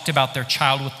study talked about their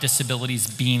child with disabilities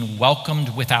being welcomed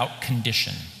without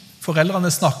condition.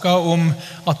 Foreldrene snakket om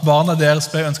at barna deres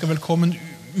ble ønsket velkommen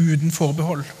uten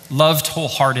forbehold. Loved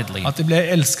wholeheartedly, At de ble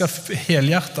elsket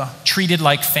helhjertet. treated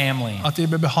like family, At de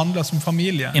ble behandlet som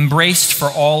familie. embraced for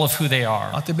all of who they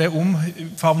are. At de ble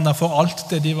omfavnet for alt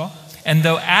det de var. And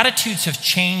though attitudes have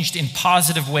changed in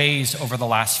positive ways over the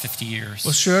last 50 Og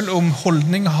years, selv om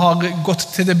holdning har gått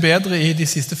til det bedre i de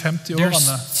siste 50 there's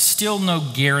årene, still no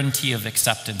guarantee of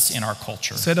acceptance in our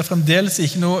culture, så det fremdeles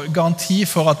ikke noe garanti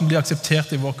for at den blir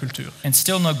akseptert i vår kultur. and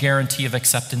still no guarantee of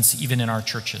acceptance even in our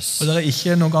churches. Og det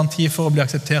ikke noe garanti for å bli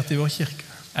akseptert i vår kirke.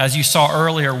 As you saw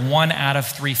earlier, 1 out of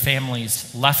 3 families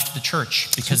left the church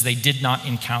because they did not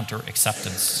encounter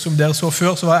acceptance. Som dere så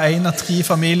før, så var 1 av 3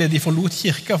 familier de forlot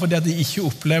kirka fordi at de ikke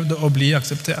opplevde å bli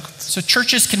akseptert. So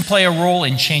churches can play a role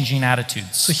in changing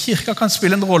attitudes. Så kirka kan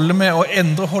spille en rolle med å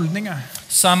endre holdninger.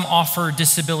 Some offer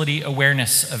disability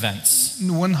awareness events.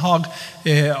 Noen har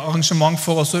arrangement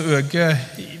for oss å øke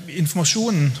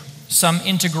informasjonen. Some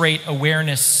integrate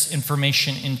awareness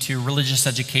information into religious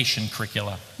education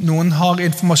curricula. Noen har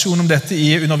informasjon om dette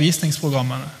i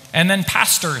undervisningsprogrammene. And then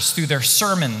pastors, through their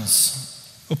sermons,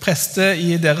 Og prester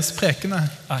i deres prekene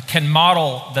can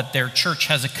model that their church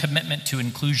has a commitment to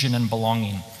inclusion and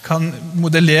belonging. kan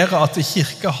modellere at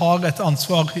kirka har et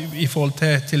ansvar i forhold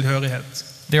til tilhørighet.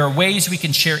 There are ways we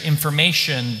can share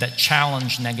information that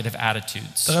challenge negative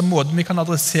attitudes. Det måten vi kan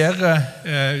adressere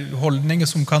holdninger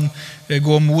som kan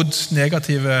gå mot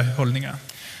negative holdninger.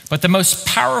 But the most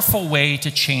powerful way to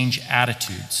change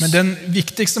attitudes Men den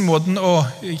viktigste måten å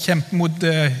kjempe mot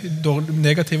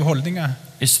negative holdninger,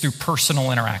 is through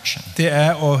personal interaction.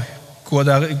 det å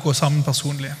gå sammen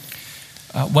personlig.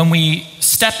 When we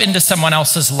step into someone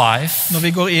else's life Når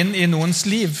vi går inn i noens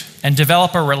liv and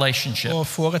develop a relationship, og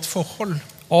får et forhold,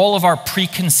 all of our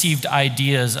preconceived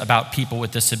ideas about people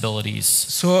with disabilities,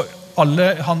 så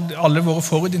alle våre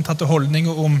forutinntatte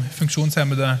holdninger om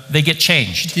funksjonshemmede, they get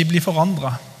changed. de blir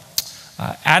forandret.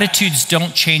 Attitudes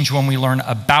don't change when we learn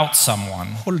about someone.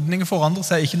 Holdninger forandrer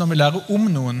seg ikke når vi lærer om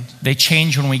noen. They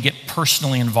change when we get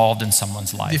personally involved in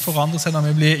someone's De life. forandrer seg når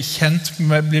vi blir kjent,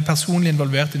 blir personlig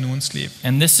involvert i noens liv.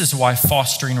 And this is why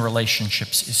fostering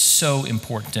relationships is so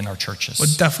important in our Og churches.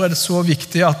 Derfor det så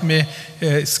viktig at vi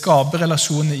skaper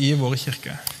relasjoner i våre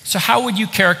kirker. So how would you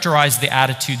characterize the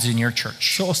attitudes in your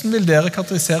church? Så hvordan vil dere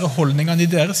karakterisere holdningene i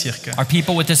deres kirke? Are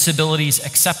people with disabilities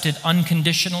accepted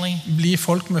unconditionally, Blir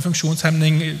folk med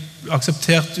funksjonshemming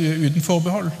akseptert uten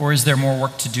forbehold? or is there more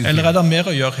work to do Eller here? det mer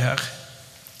å gjøre her?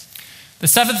 The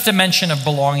seventh dimension of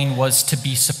belonging was to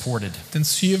be supported. Den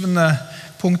 7.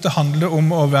 punktet handler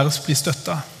om å bli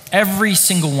støttet. Every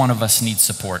single one of us needs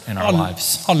support in our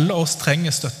lives. Alle oss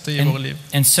trenger støtte i våre liv.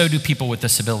 And so do people with Det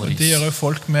disabilities. gjør jo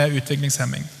folk med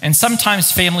utviklingshemming. And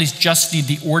sometimes families just need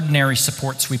the ordinary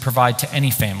supports we provide to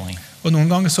any family. Og noen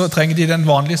ganger så trenger de den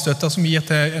vanlige støtta som vi gir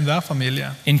til enhver familie.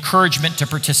 Encouragement to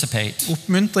participate,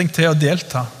 Oppmuntring til å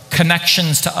delta.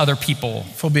 connections to other people,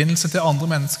 Forbindelse til andre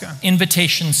mennesker.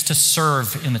 invitations to serve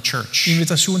in the church,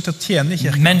 Invitasjon til å tjene i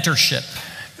kirken. mentorship,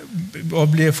 Og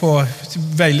få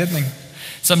veiledning.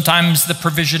 sometimes the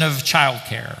provision of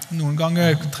childcare. Noen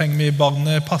ganger trenger vi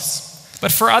barnepass.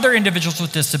 But for other individuals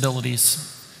with disabilities,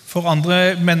 For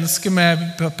andre mennesker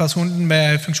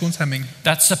med funksjonshemming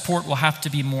that support will have to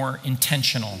be more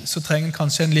intentional så trenger en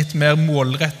kanskje en litt mer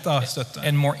målrettet støtte.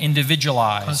 and more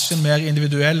individualized Kanskje en mer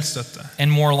individuell støtte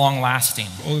and more long-lasting.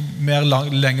 og mer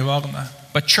lengevarende.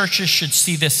 But churches should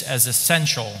see this as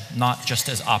essential, not just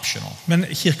as optional. Men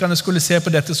kirkene skulle se på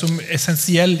dette som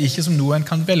essensiell, ikke som noe en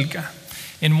kan velge.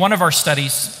 In one of our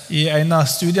studies, I en av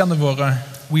studiene våre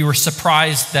we were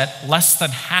surprised that less than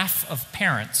half of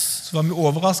parents så var vi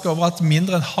overrasket over at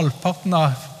mindre enn halvparten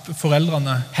av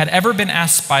foreldrene had ever been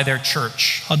asked by their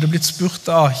church hadde blitt spurt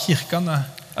av kirkene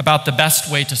about the best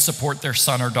way to support their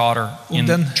son or daughter in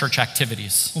church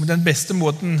activities. om den beste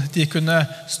måten de kunne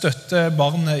støtte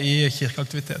barnet i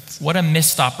kirkeaktivitet. What a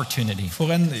missed opportunity.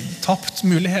 For en tapt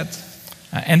mulighet.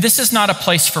 And this is not a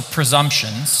place for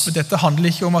presumptions, Og dette handler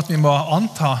ikke om at vi må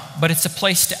anta, but it's a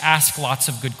place to ask lots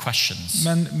of good questions.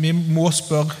 men vi må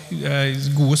spørre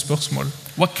gode spørsmål.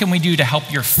 What can we do to help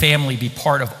your family be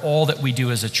part of all that we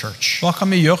do as a church? Hva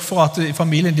kan vi gjøre for at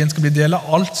familien din skal bli del av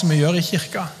alt som vi gjør i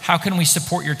kirka? How can we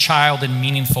support your child in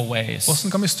meaningful ways?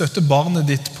 Hvordan kan vi støtte barnet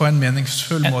ditt på en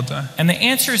meningsfull måte? And the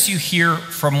answers you hear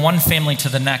from one family to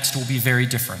the next will be very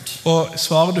different. Og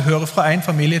svaret du hører fra en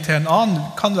familie til en annen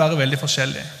kan være veldig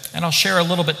forskjellig. And I'll share a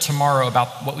little bit tomorrow about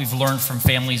what we've learned from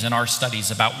families in our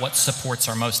studies about what supports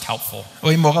are most helpful.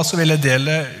 Og i morgen så vil jeg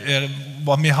dele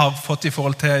hva vi har fått i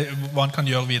forhold til hva man kan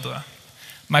gjøre videre.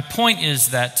 My point is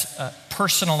that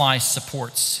personalized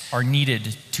supports are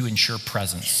needed to ensure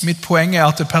presence. Mitt poeng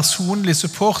at personlig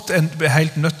support er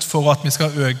helt nødt for at vi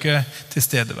skal øke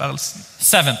tilstedeværelsen.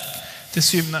 Seventh, Det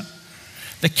syvende.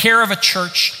 the care of a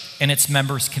church and its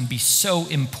members can be so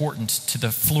important to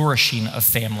the flourishing of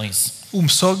families.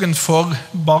 Omsorgen for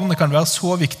barnet kan være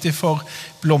så viktig for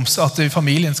at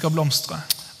familien skal blomstre.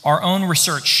 Our own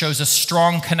research shows a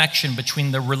strong connection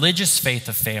between the religious faith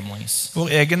of families Vår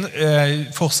egen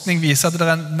forskning viser at det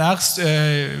er en nær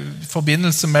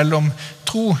forbindelse mellom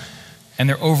tro and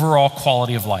their overall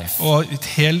quality of life. og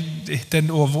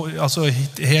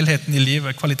helheten i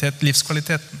livet,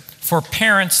 livskvaliteten. For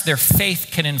parents, their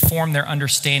faith can inform their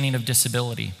understanding of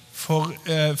disability. For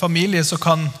familie så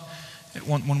kan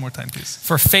one more time, please.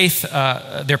 For faith,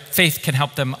 their faith can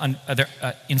help them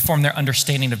inform their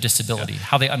understanding of disability,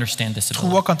 how they understand disability.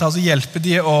 Troa kan altså hjelpe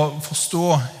de å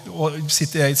forstå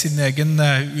sin egen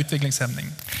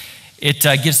utviklingshemning. It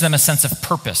gives them a sense of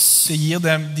purpose. Det gir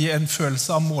dem en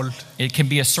følelse av mål. It can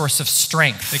be a source of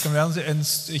strength. Det kan være en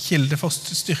kilde for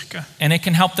styrke. And it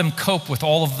can help them cope with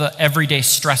all of the everyday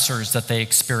stressors that they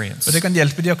experience. Og det kan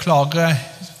hjelpe de å klare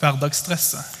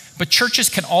hverdagsstresset. But churches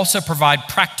can also provide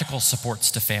practical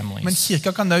supports to families. Men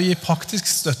kirka kan også gi praktisk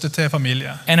støtte til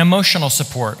familier. And emotional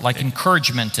support like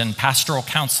encouragement and pastoral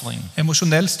counseling.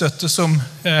 Emosjonell støtte som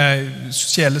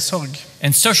sjelesorg.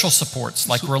 And social supports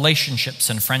like relationships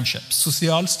and friendships.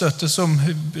 Sosial støtte som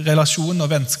relasjon og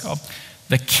vennskap.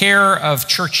 The care of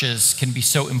churches can be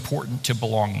so important to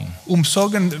belonging.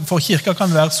 Omsorgen for kirka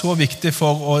kan være så viktig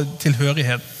for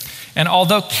tilhørighet. And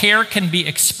although care can be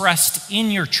expressed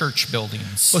in your church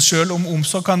buildings, Og selv om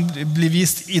omsorg kan bli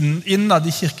vist innad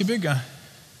i kirkebygget,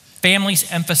 families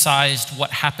emphasized what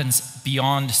happens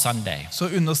beyond Sunday. så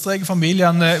understreker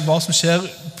familiene hva som skjer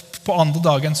på andre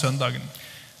dager enn søndagen.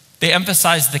 They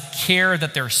emphasize the care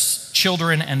that their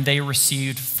children and they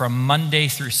received from Monday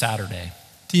through Saturday.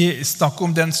 De snakker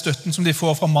om den støtten som de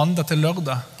får fra mandag til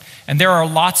lørdag. And there are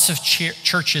lots of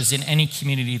churches in any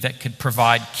community that could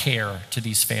provide care to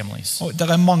these families. Og det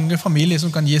er mange familier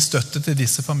som kan gi støtte til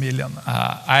disse familiene.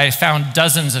 I found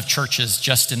dozens of churches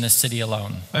just in this city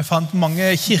alone. Jeg fant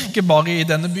mange kirker bare i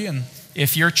denne byen.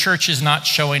 If your church is not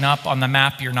showing up on the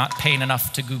map, you're not paying enough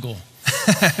to Google.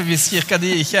 Hvis kirka di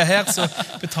ikke er her, så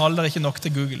betaler dere ikke nok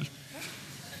til Google.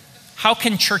 How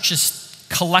can churches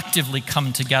collectively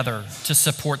come together to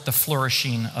support the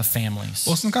flourishing of families?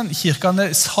 Hvordan kan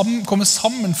kirkene komme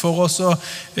sammen for oss å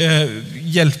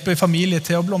hjelpe familier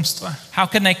til å blomstre? How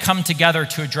can they come together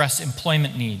to address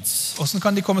employment needs Hvordan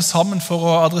kan de komme sammen for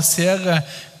å adressere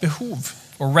behov?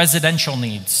 or residential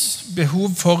needs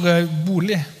Behov for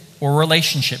bolig, or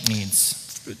relationship needs?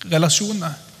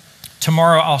 relasjoner.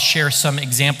 Tomorrow I'll share some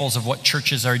examples of what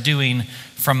churches are doing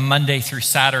from Monday through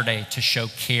Saturday to show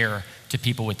care to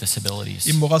people with disabilities.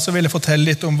 I morgen så vil jeg fortelle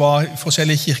litt om hva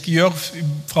forskjellige kirker gjør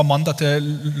fra mandag til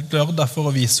lørdag for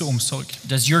å vise omsorg.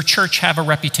 Does your church have a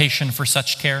reputation for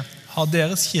such care? Har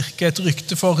deres kirke et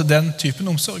rykte for den typen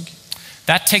omsorg?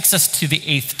 That takes us to the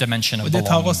eighth dimension of Og det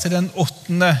tar belonging. oss til den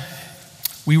 8.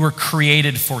 We were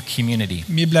created for community.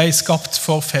 Vi ble skapt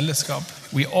for fellesskap.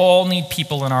 We all need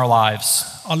people in our lives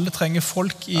Alle trenger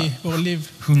folk i våre liv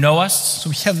who know us,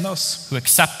 som kjenner oss, who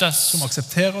accept us, som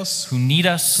aksepterer oss, who need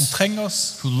som us, trenger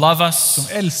oss, who love som us,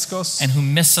 elsker oss, and who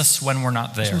miss us when we're not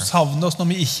there. som savner oss når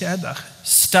vi ikke er der.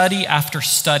 Study after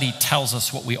study tells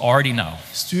us what we already know.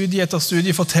 Studie etter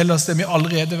studie forteller oss det vi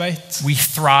allerede vet. We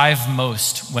thrive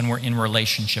most when we're in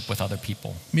relationship with other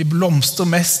people. Vi blomstrer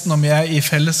mest når vi er i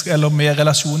fellesskap eller med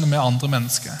relasjoner med andre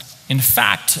mennesker. In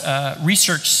fact,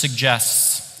 research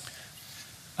suggests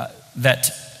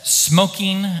that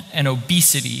smoking and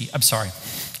obesity,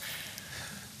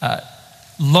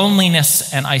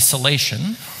 loneliness and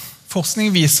isolation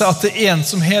Forskning viser at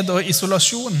ensomhet og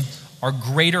isolasjon are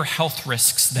greater health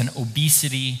risks than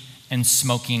obesity and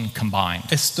smoking combined.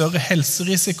 er større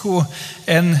helserisiko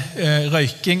enn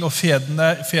røyking og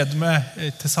fedme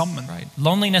til sammen. Right?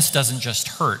 Loneliness doesn't just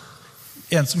hurt,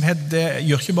 Ensomhet det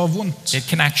gjør ikke bare vondt, it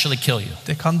can actually kill you.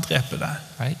 det kan drepe deg.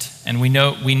 Right? And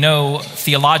we know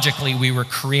theologically we were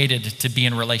created to be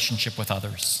in relationship with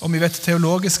others. Og vi vet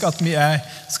teologisk at vi er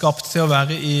skapt til å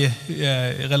være i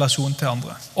relasjon til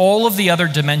andre. All of the other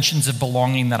dimensions of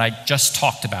belonging that I just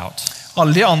talked about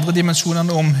Alle de andre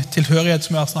dimensjonene om tilhørighet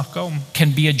som jeg har snakket om,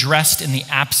 can be addressed in the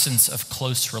absence of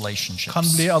close kan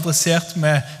relationships. bli adressert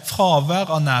med fravær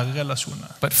av nære relasjoner.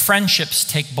 But friendships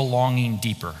take belonging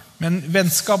deeper. Men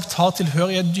vennskap tar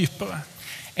tilhørighet dypere.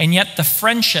 And yet the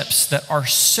friendships that are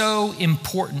so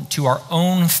important to our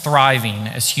own thriving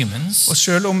as humans Og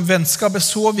selv om vennskap er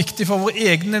så viktig for vår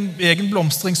egen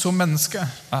blomstring som mennesker,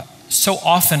 so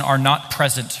often are not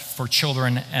present for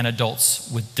children and adults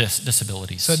with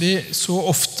disabilities. så er de så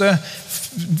ofte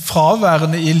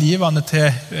fraværende i livene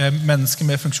til mennesker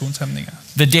med funksjonshemninger.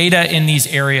 The data in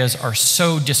these areas are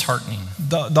so disheartening.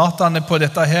 Dataene på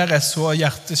dette her er så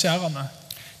hjerteskjærende.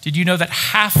 Did you know that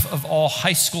half of all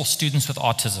high school students with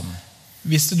autism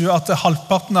Visste du at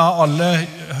halvparten av alle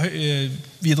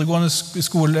videregående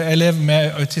skoleelever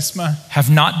med autisme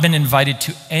have not been invited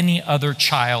to any other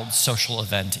child's social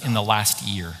event in the last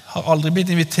year? har aldri blitt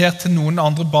invitert til noen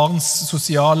andre barns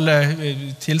sosiale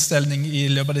tilstelning i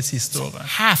løpet av det siste året?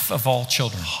 Half of all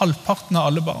children. Halvparten av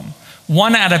alle barn.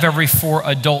 1 out of every 4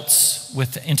 adults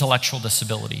with intellectual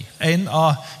disability 1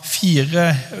 av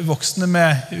 4 voksne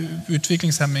med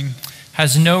utviklingshemming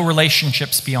has no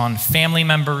relationships beyond family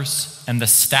members and the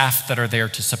staff that are there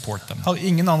to support them. har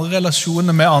ingen andre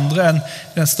relasjoner med andre enn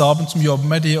den staben som jobber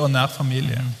med de og nær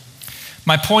familie.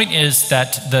 My point is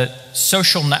that the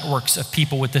social networks of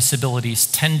people with disabilities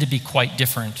tend to be quite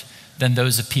different than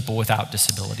those of people without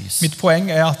disabilities. Mitt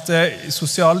poeng er at det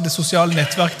sosiale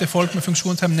nettverk til folk med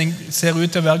funksjonshemming ser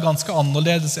ut til å være ganske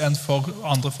annerledes enn for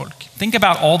andre folk. Think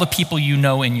about all the people you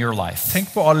know in your life,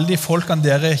 Tenk på alle de folkene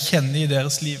dere kjenner i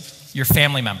deres liv, your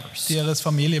family members. deres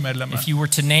familiemedlemmer. If you were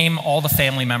to name all the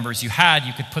family members you had,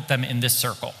 you could put them in this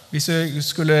circle. Hvis du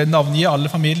skulle navngi alle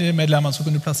familiemedlemmene, så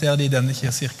kunne du plassere de i denne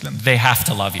sirkelen. They have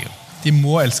to love you. De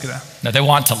må elske det. No, they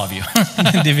want to love you.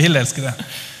 De vil elske det.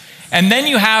 And then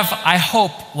you have, I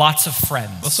hope, lots of Og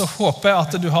friends. så håper jeg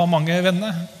at du har mange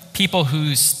venner. People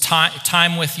whose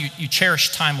time with you, you cherish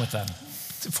time with them.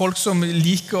 Folk som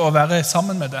liker å være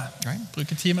sammen med deg, Right.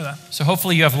 bruke tid med deg. So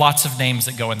hopefully you have lots of names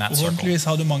that go in that circle. Forhåpentligvis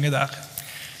har du mange der.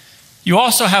 You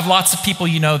also have lots of people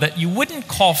you know that you wouldn't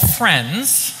call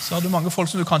friends, Så har du mange folk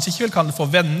som du kanskje ikke vil kalle for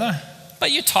venner, but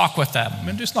you talk with them,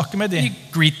 men du snakker med you dem,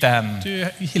 greet them, du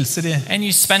hilser dem, and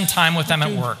you spend time with them at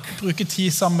du work, bruker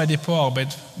tid sammen med dem på arbeid,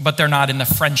 but they're not in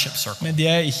the friendship circle. men de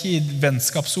er ikke i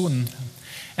vennskapszonen.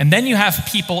 And then you have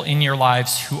people in your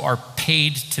lives who are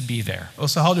paid to be there, Og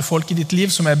så har du folk i ditt liv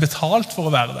som er betalt for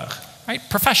å være der. right?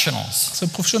 Professionals, Så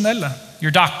profesjonelle.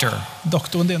 your doctor,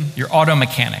 Doktoren din, your auto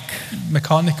mechanic.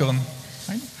 mekanikeren.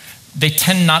 They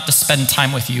tend not to spend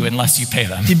time with you unless you pay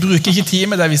them, De bruker ikke tid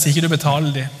med deg hvis ikke du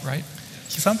betaler dem. right?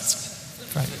 Ikke sant?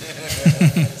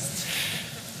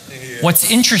 What's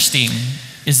interesting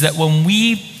is that when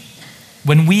we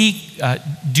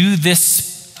do this,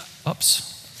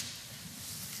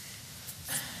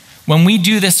 when we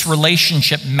do this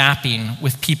relationship mapping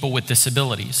with people with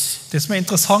disabilities, Det som er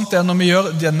interessant er når vi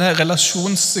gjør denne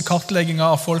relasjonskartleggingen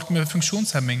av folk med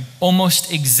funksjonshemming,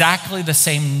 almost exactly the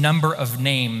same number of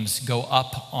names go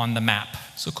up on the map.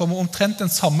 så kommer omtrent den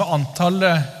samme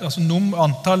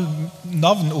antall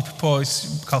navn opp på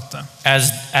kartet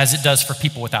As it does for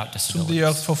people without som det disabilities.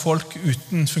 gjør for folk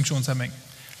uten funksjonshemming.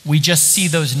 We just see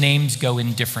those names go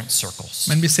in different circles.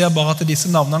 Men vi ser bare at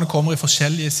disse navnene kommer i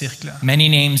forskjellige sirkler. Many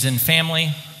names in family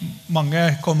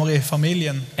Mange kommer i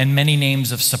familien, and many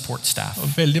names of support staff.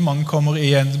 og veldig mange kommer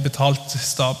i en betalt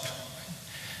stab.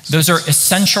 Those are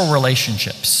essential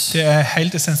relationships. Det er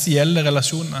helt essensielle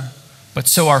relasjoner. but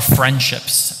so are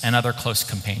friendships and other close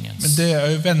companions. Men det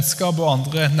jo vennskap og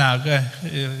andre nære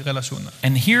relasjoner.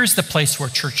 And here's the place where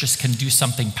churches can do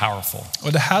something powerful.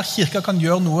 Og det her kirka kan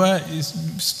gjøre noe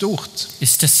stort.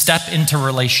 Is to step into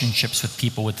relationships with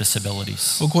people with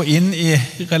disabilities. Og gå inn i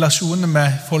relasjoner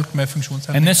med folk med And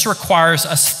funksjonshemming. this requires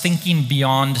us thinking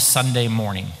beyond Sunday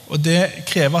morning. Og det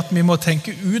krever at vi må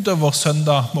tenke utover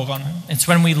søndag morgen. It's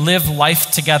when we live life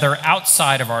together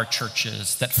outside of our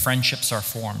churches that friendships are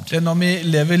formed. Det når vi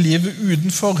lever livet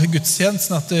utenfor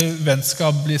gudstjenesten at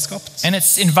vennskap blir skapt. And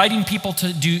it's inviting people to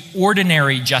do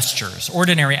ordinary gestures,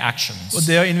 ordinary actions. Og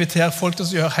det å invitere folk til å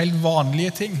gjøre helt vanlige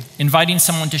ting. Inviting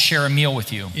someone to share a meal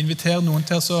with you. Invitere noen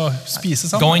til å spise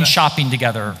sammen. Going shopping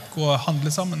together. Gå og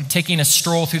handle sammen. Taking a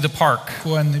stroll through the park.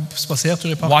 Gå en spasertur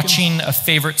i parken. Watching a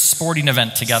favorite sporting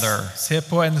event together. Se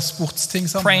på en sportsting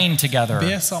sammen. Praying together.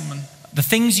 Be sammen. The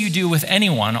things you do with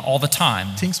anyone all the time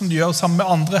Ting som du gjør sammen med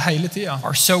andre hele tiden.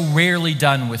 are so rarely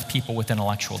done with people with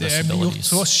intellectual Det blir gjort disabilities.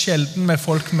 så sjelden med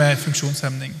folk med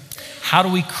funksjonshemming. How do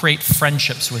we create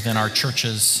friendships within our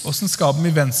churches? Hvordan skaper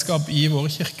vi vennskap i våre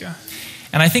kirker?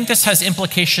 And I think this has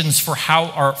implications for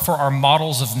our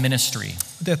models of ministry.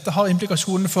 Dette har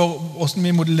implikasjoner for hvordan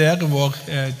vi modellerer vår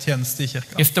tjeneste i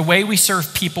kirka. If the way we serve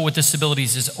people with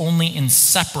disabilities is only in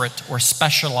separate or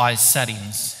specialized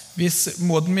settings, Hvis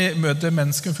måten vi møter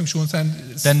mennesker med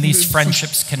then these funksjonshemming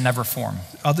friendships can never form.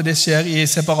 at det skjer i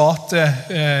separate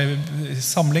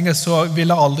samlinger, så vil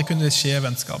det aldri kunne skje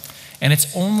vennskap. And it's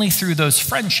only through those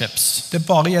friendships Det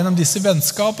bare gjennom disse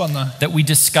vennskapene that we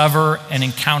discover and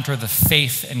encounter the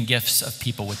faith and gifts of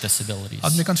people with disabilities.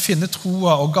 at vi kan finne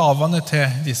troa og gavene til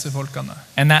disse folkene.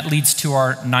 And that leads to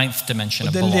our ninth dimension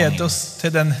Og of det leder belonging. oss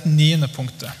til den 9.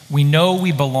 punktet. We know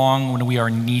we belong when we are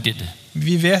needed.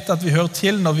 Vi vet at vi hører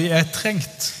til når vi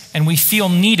trengt. And we feel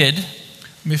needed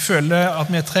Vi føler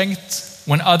at vi trengt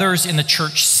when others in the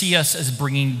church see us as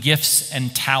bringing gifts and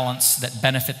talents that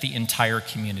benefit the entire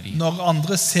community. når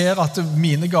andre ser at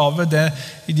mine gaver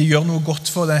de gjør noe godt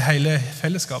for det hele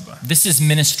fellesskapet. This is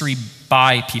ministry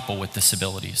by people with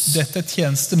disabilities. Dette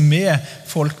tjeneste med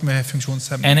folk med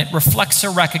funksjonshemming. And it reflects a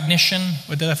recognition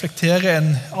Og det reflekterer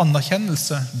en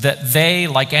anerkjennelse that they,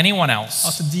 like anyone else,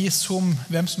 at de som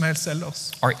hvem som helst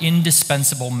ellers are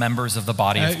indispensable members of the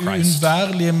body of Christ.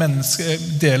 uunnværlige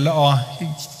deler av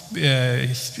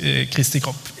Kristi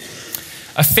kropp.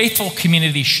 A faithful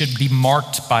community should be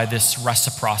marked by this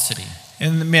reciprocity.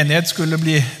 En menighet skulle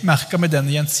bli merket med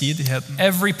denne gjensidigheten.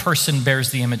 Every person bears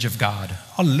the image of God,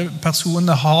 Alle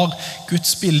personer har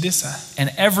Guds bilde i seg. and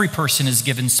every person is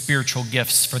given spiritual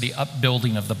gifts for the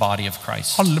upbuilding of the body of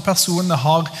Christ. Alle personer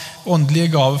har åndelige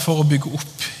gaver for å bygge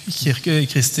opp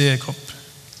Kristi kropp.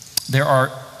 There are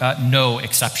no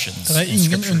exceptions Det in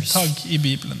ingen scriptures. unntak i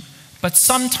Bibelen. But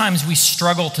sometimes we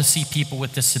struggle to see people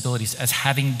with disabilities as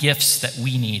having gifts that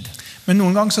we need. Men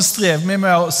noen ganger så strever vi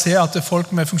med å se at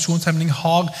folk med funksjonshemming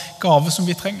har gaver som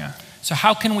vi trenger. So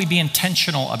how can we be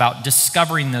intentional about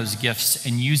discovering those gifts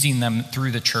and using them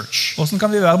through the church? Hvordan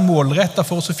kan vi være målrettet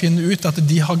for oss å finne ut at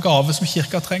de har gaver som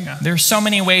kirka trenger? There are so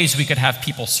many ways we could have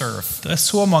people serve. Det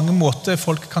så mange måter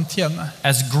folk kan tjene.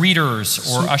 As greeters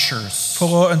or ushers, For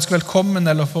å ønske velkommen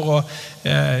eller for å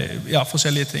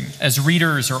forskjellige ting. as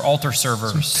readers or altar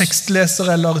servers,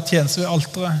 Tekstlesere eller tjeneste ved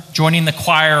alteret. joining the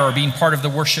choir or being part of the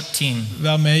worship team,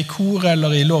 Være med i kor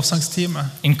eller i lovsangstime.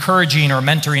 encouraging or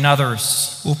mentoring others,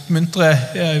 Oppmuntre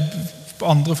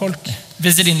andre folk.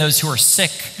 visiting those who are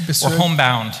sick or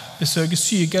homebound, Besøke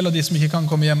syke eller de som ikke kan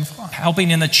komme hjemmefra.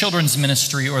 helping in the children's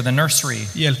ministry or the nursery,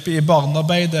 Hjelpe i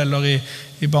barnearbeid eller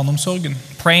i barneomsorgen.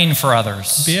 praying for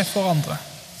others, Be for andre.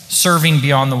 serving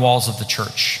beyond the walls of the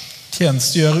church.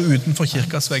 Tjenestegjøre utenfor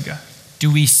kirkas vegger. Do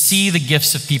we see the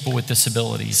gifts of people with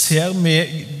disabilities? Ser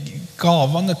vi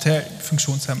gavene til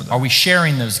funksjonshemmede? Are we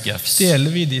sharing those gifts?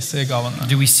 Deler vi disse gavene?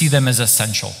 Do we see them as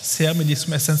essential? Ser vi de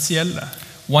som essensielle?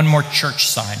 One more church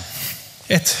sign.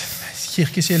 Et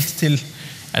kirkeskilt til.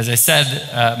 As I said,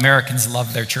 Americans love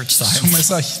their church Som signs.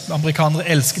 jeg sa, amerikanere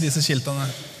elsker disse skiltene.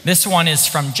 This one is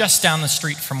from just down the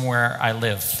street from where I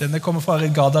live. Denne kommer fra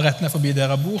gata rett ned forbi der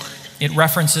jeg bor. It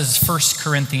references 1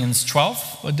 Corinthians 12,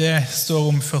 Og det står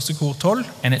om 1. kor 12.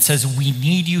 and it says, "We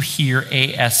need you here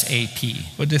ASAP,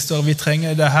 Og det står vi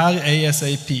trenger det her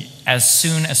ASAP. as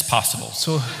soon as possible."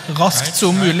 Så raskt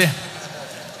som mulig.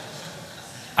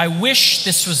 I wish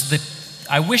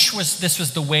this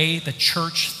was the way the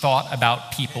church thought about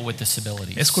people with Jeg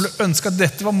disabilities. skulle ønske at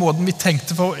dette var måten vi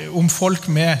tenkte om folk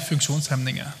med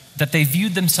funksjonshemninger. That they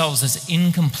viewed themselves as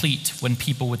incomplete when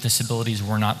people with disabilities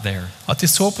were not there. At de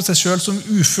så på seg selv som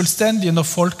ufullstendige når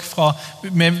folk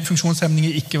med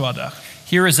funksjonshemninger ikke var der.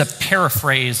 Here is a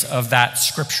paraphrase of that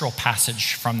scriptural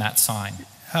passage from that sign.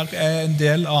 Her en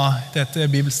del av dette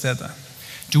bibelstedet.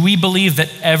 Do we believe that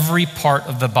every part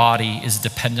of the body is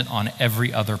dependent on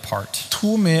every other part?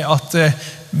 Tror vi at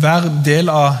hver del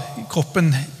av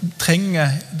kroppen trenger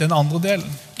den andre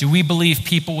delen? Do we believe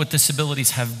people with disabilities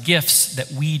have gifts that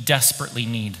we desperately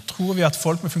need? Tror vi at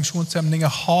folk med funksjonshemninger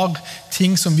har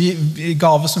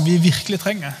gaver som vi virkelig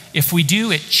trenger? If we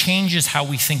do, it changes how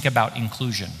we think about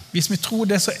inclusion. Hvis vi tror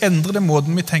det, så endrer det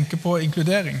måten vi tenker på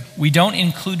inkludering. We don't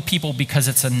include people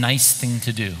because it's a nice thing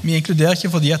to do. Vi inkluderer ikke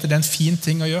fordi at det en fin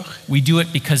ting å gjøre. We do it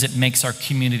because it makes our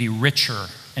community richer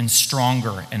and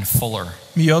stronger and fuller.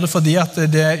 Vi gjør det fordi at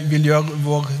det vil gjøre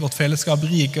vårt fellesskap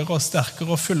rikere og sterkere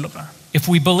og fullere. If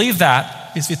we believe that,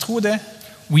 Hvis vi tror det,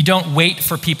 we don't wait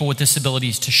for people with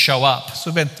disabilities to show up.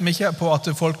 så venter vi ikke på at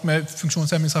folk med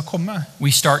funksjonshemming skal komme.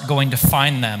 We start going to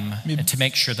find them and to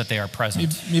make sure that they are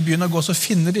present. Vi begynner å gå og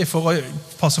finne dem for å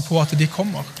passe på at de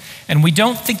kommer. And we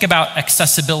don't think about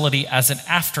accessibility as an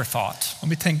afterthought. Og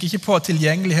vi tenker ikke på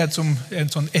tilgjengelighet som en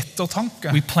sånn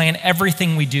ettertanke. We plan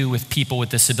everything we do with people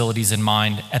with disabilities in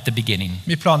mind at the beginning.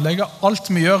 Vi planlegger alt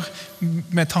vi gjør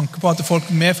med tanke på at folk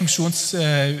med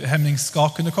funksjonshemming skal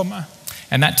kunne komme.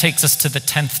 And that takes us to the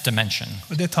 10th dimension,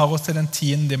 Og det tar oss til den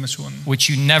 10. dimensjonen, which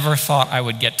you never thought I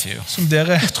would get to. som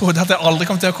dere trodde at jeg aldri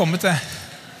kom til å komme til.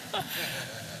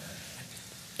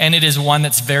 And it is one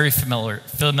that's very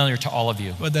familiar to all of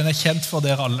you. Og den kjent for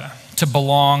dere alle. To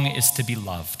belong is to be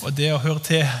loved. Og det å høre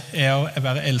til å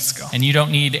være elsket. And you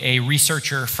don't need a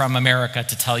researcher from America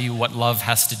to tell you what love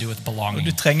has to do with Og du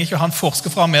belonging. trenger ikke å ha en forsker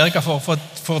fra Amerika for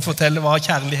å fortelle hva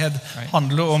kjærlighet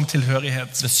handler om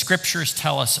tilhørighet. The scriptures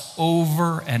tell us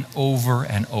over and over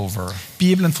and over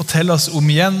Bibelen forteller oss om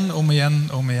igjen, om igjen,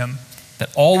 om igjen. that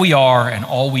all we are and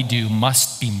all we do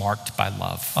must be marked by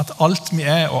love. At alt vi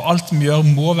og alt vi gjør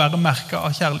må være merket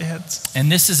av kjærlighet.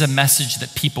 And this is a message that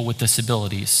people with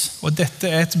disabilities, Og dette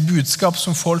et budskap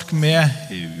som folk med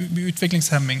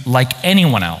utviklingshemming, like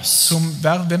anyone else, som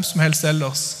hvem som helst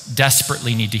ellers,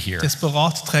 desperately need to hear.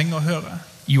 desperat trenger å høre.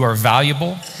 You are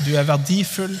valuable. Du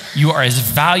verdifull. You are as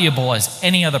valuable as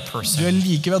any other Du person.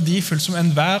 like verdifull som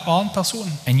enhver annen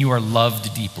person. And you are loved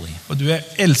deeply. Og du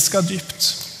elsket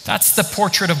dypt. That's the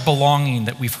portrait of belonging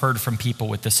that we've heard from people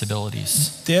with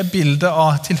disabilities. Det bildet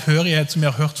av tilhørighet som vi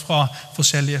har hørt fra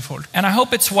forskjellige folk. And I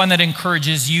hope it's one that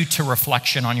encourages you to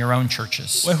reflection on your own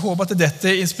churches. Og jeg håper at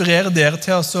dette inspirerer dere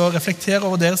til å reflektere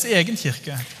over deres egen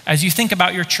kirke. As you think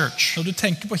about your church, Når du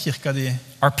tenker på kirka di,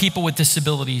 are people with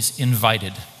disabilities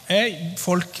invited?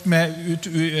 folk med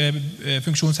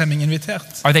funksjonshemming invitert?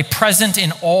 Are they present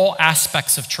in all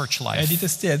aspects of church De life? til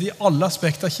stede i alle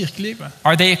aspekter av kirkelivet?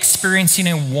 Are they experiencing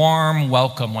a warm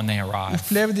welcome when they arrive?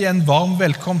 Opplever de en varm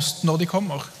velkomst når de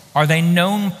kommer? Are they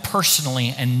known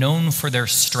personally and known for their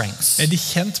strengths? De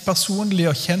kjent personlig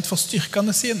og kjent for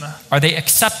styrkene sine? Are they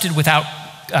accepted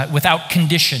without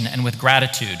condition and with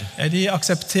gratitude? De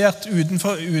akseptert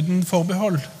uten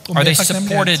forbehold? Og Are med they takknemlighet?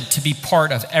 supported to be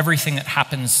part of everything that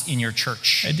happens in your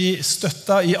church? De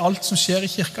støttet i alt som skjer i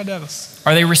kirka deres?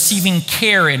 Are they receiving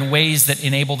care in ways that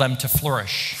enable them to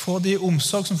flourish? Får de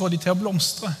omsorg som får de til å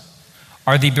blomstre?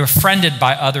 Are they befriended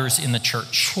by others in the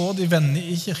church? Får de venner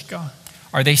i kirka?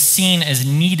 Are they seen as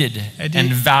needed and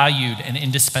valued and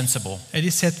indispensable?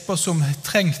 De sett på som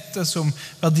trengte, som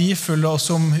verdifulle og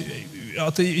som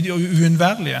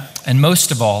uunnværlige? And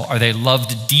most of all, are they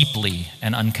loved deeply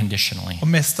and unconditionally? Og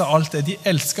mest av alt de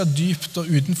elsket dypt og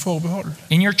uten forbehold.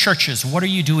 In your churches, what are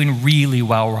you doing really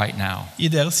well right now? I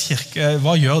deres kirke,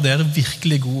 hva gjør dere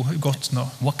virkelig godt nå?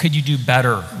 What could you do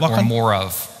better Hva or kan- more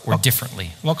of or differently?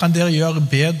 Hva kan dere gjøre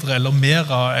bedre eller mer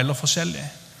av eller forskjellig?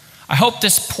 I hope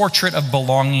this portrait of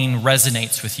belonging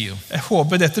resonates with you. Jeg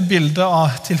håper dette bildet av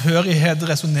tilhørighet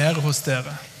resonerer hos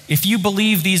dere. If you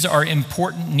believe these are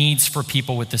important needs for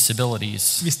people with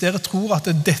disabilities, Hvis dere tror at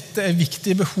dette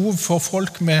viktige behov for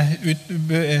folk med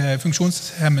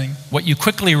funksjonshemming, what you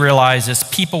quickly realize is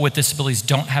people with disabilities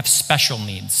don't have special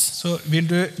needs. så vil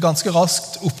du ganske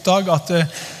raskt oppdage at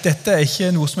dette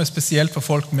ikke noe som spesielt for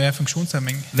folk med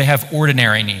funksjonshemming. They have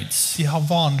ordinary needs. De har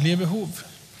vanlige behov.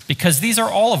 Because these are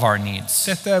all of our needs.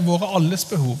 Dette våre alles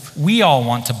behov. We all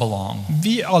want to belong.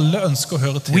 Vi alle ønsker å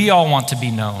høre til. We all want to be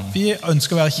known. Vi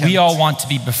ønsker å være We all kjent. want to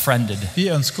be befriended. Vi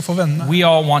ønsker å få venner. We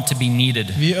all want to be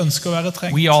needed. Vi ønsker å være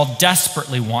trengt. We all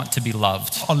desperately want to be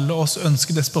loved. Alle oss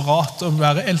ønsker desperat å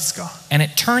være elsket. And it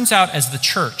turns out as the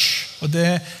church, Og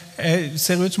det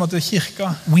ser ut som at det er kirka.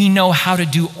 we know how to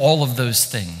do all of those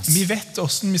things. Vi vet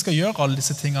hvordan vi skal gjøre alle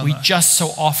disse We tingene. just so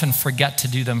often forget to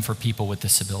do them for people with Men vi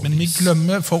disabilities.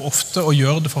 glemmer for ofte å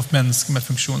gjøre det for mennesker med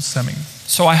funksjonshemming.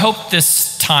 So I hope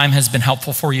this time has been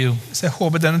helpful for you. Så jeg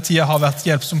håper denne tida har vært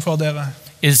hjelpsom for dere.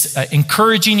 is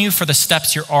encouraging you for the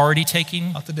steps you're already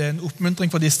taking, At det en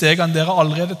oppmuntring for de stegene dere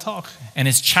allerede tar. and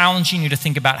is challenging you to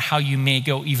think about how you may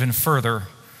go even further,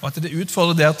 Og at det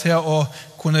utfordrer dere til å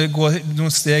kunne gå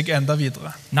noen steg enda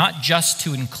videre. not just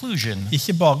to inclusion,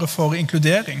 Ikke bare for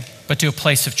inkludering, but to a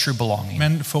place of true belonging.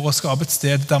 men for å skape et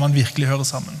sted der man virkelig hører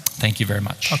sammen. Thank you very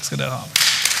much. Takk skal dere ha.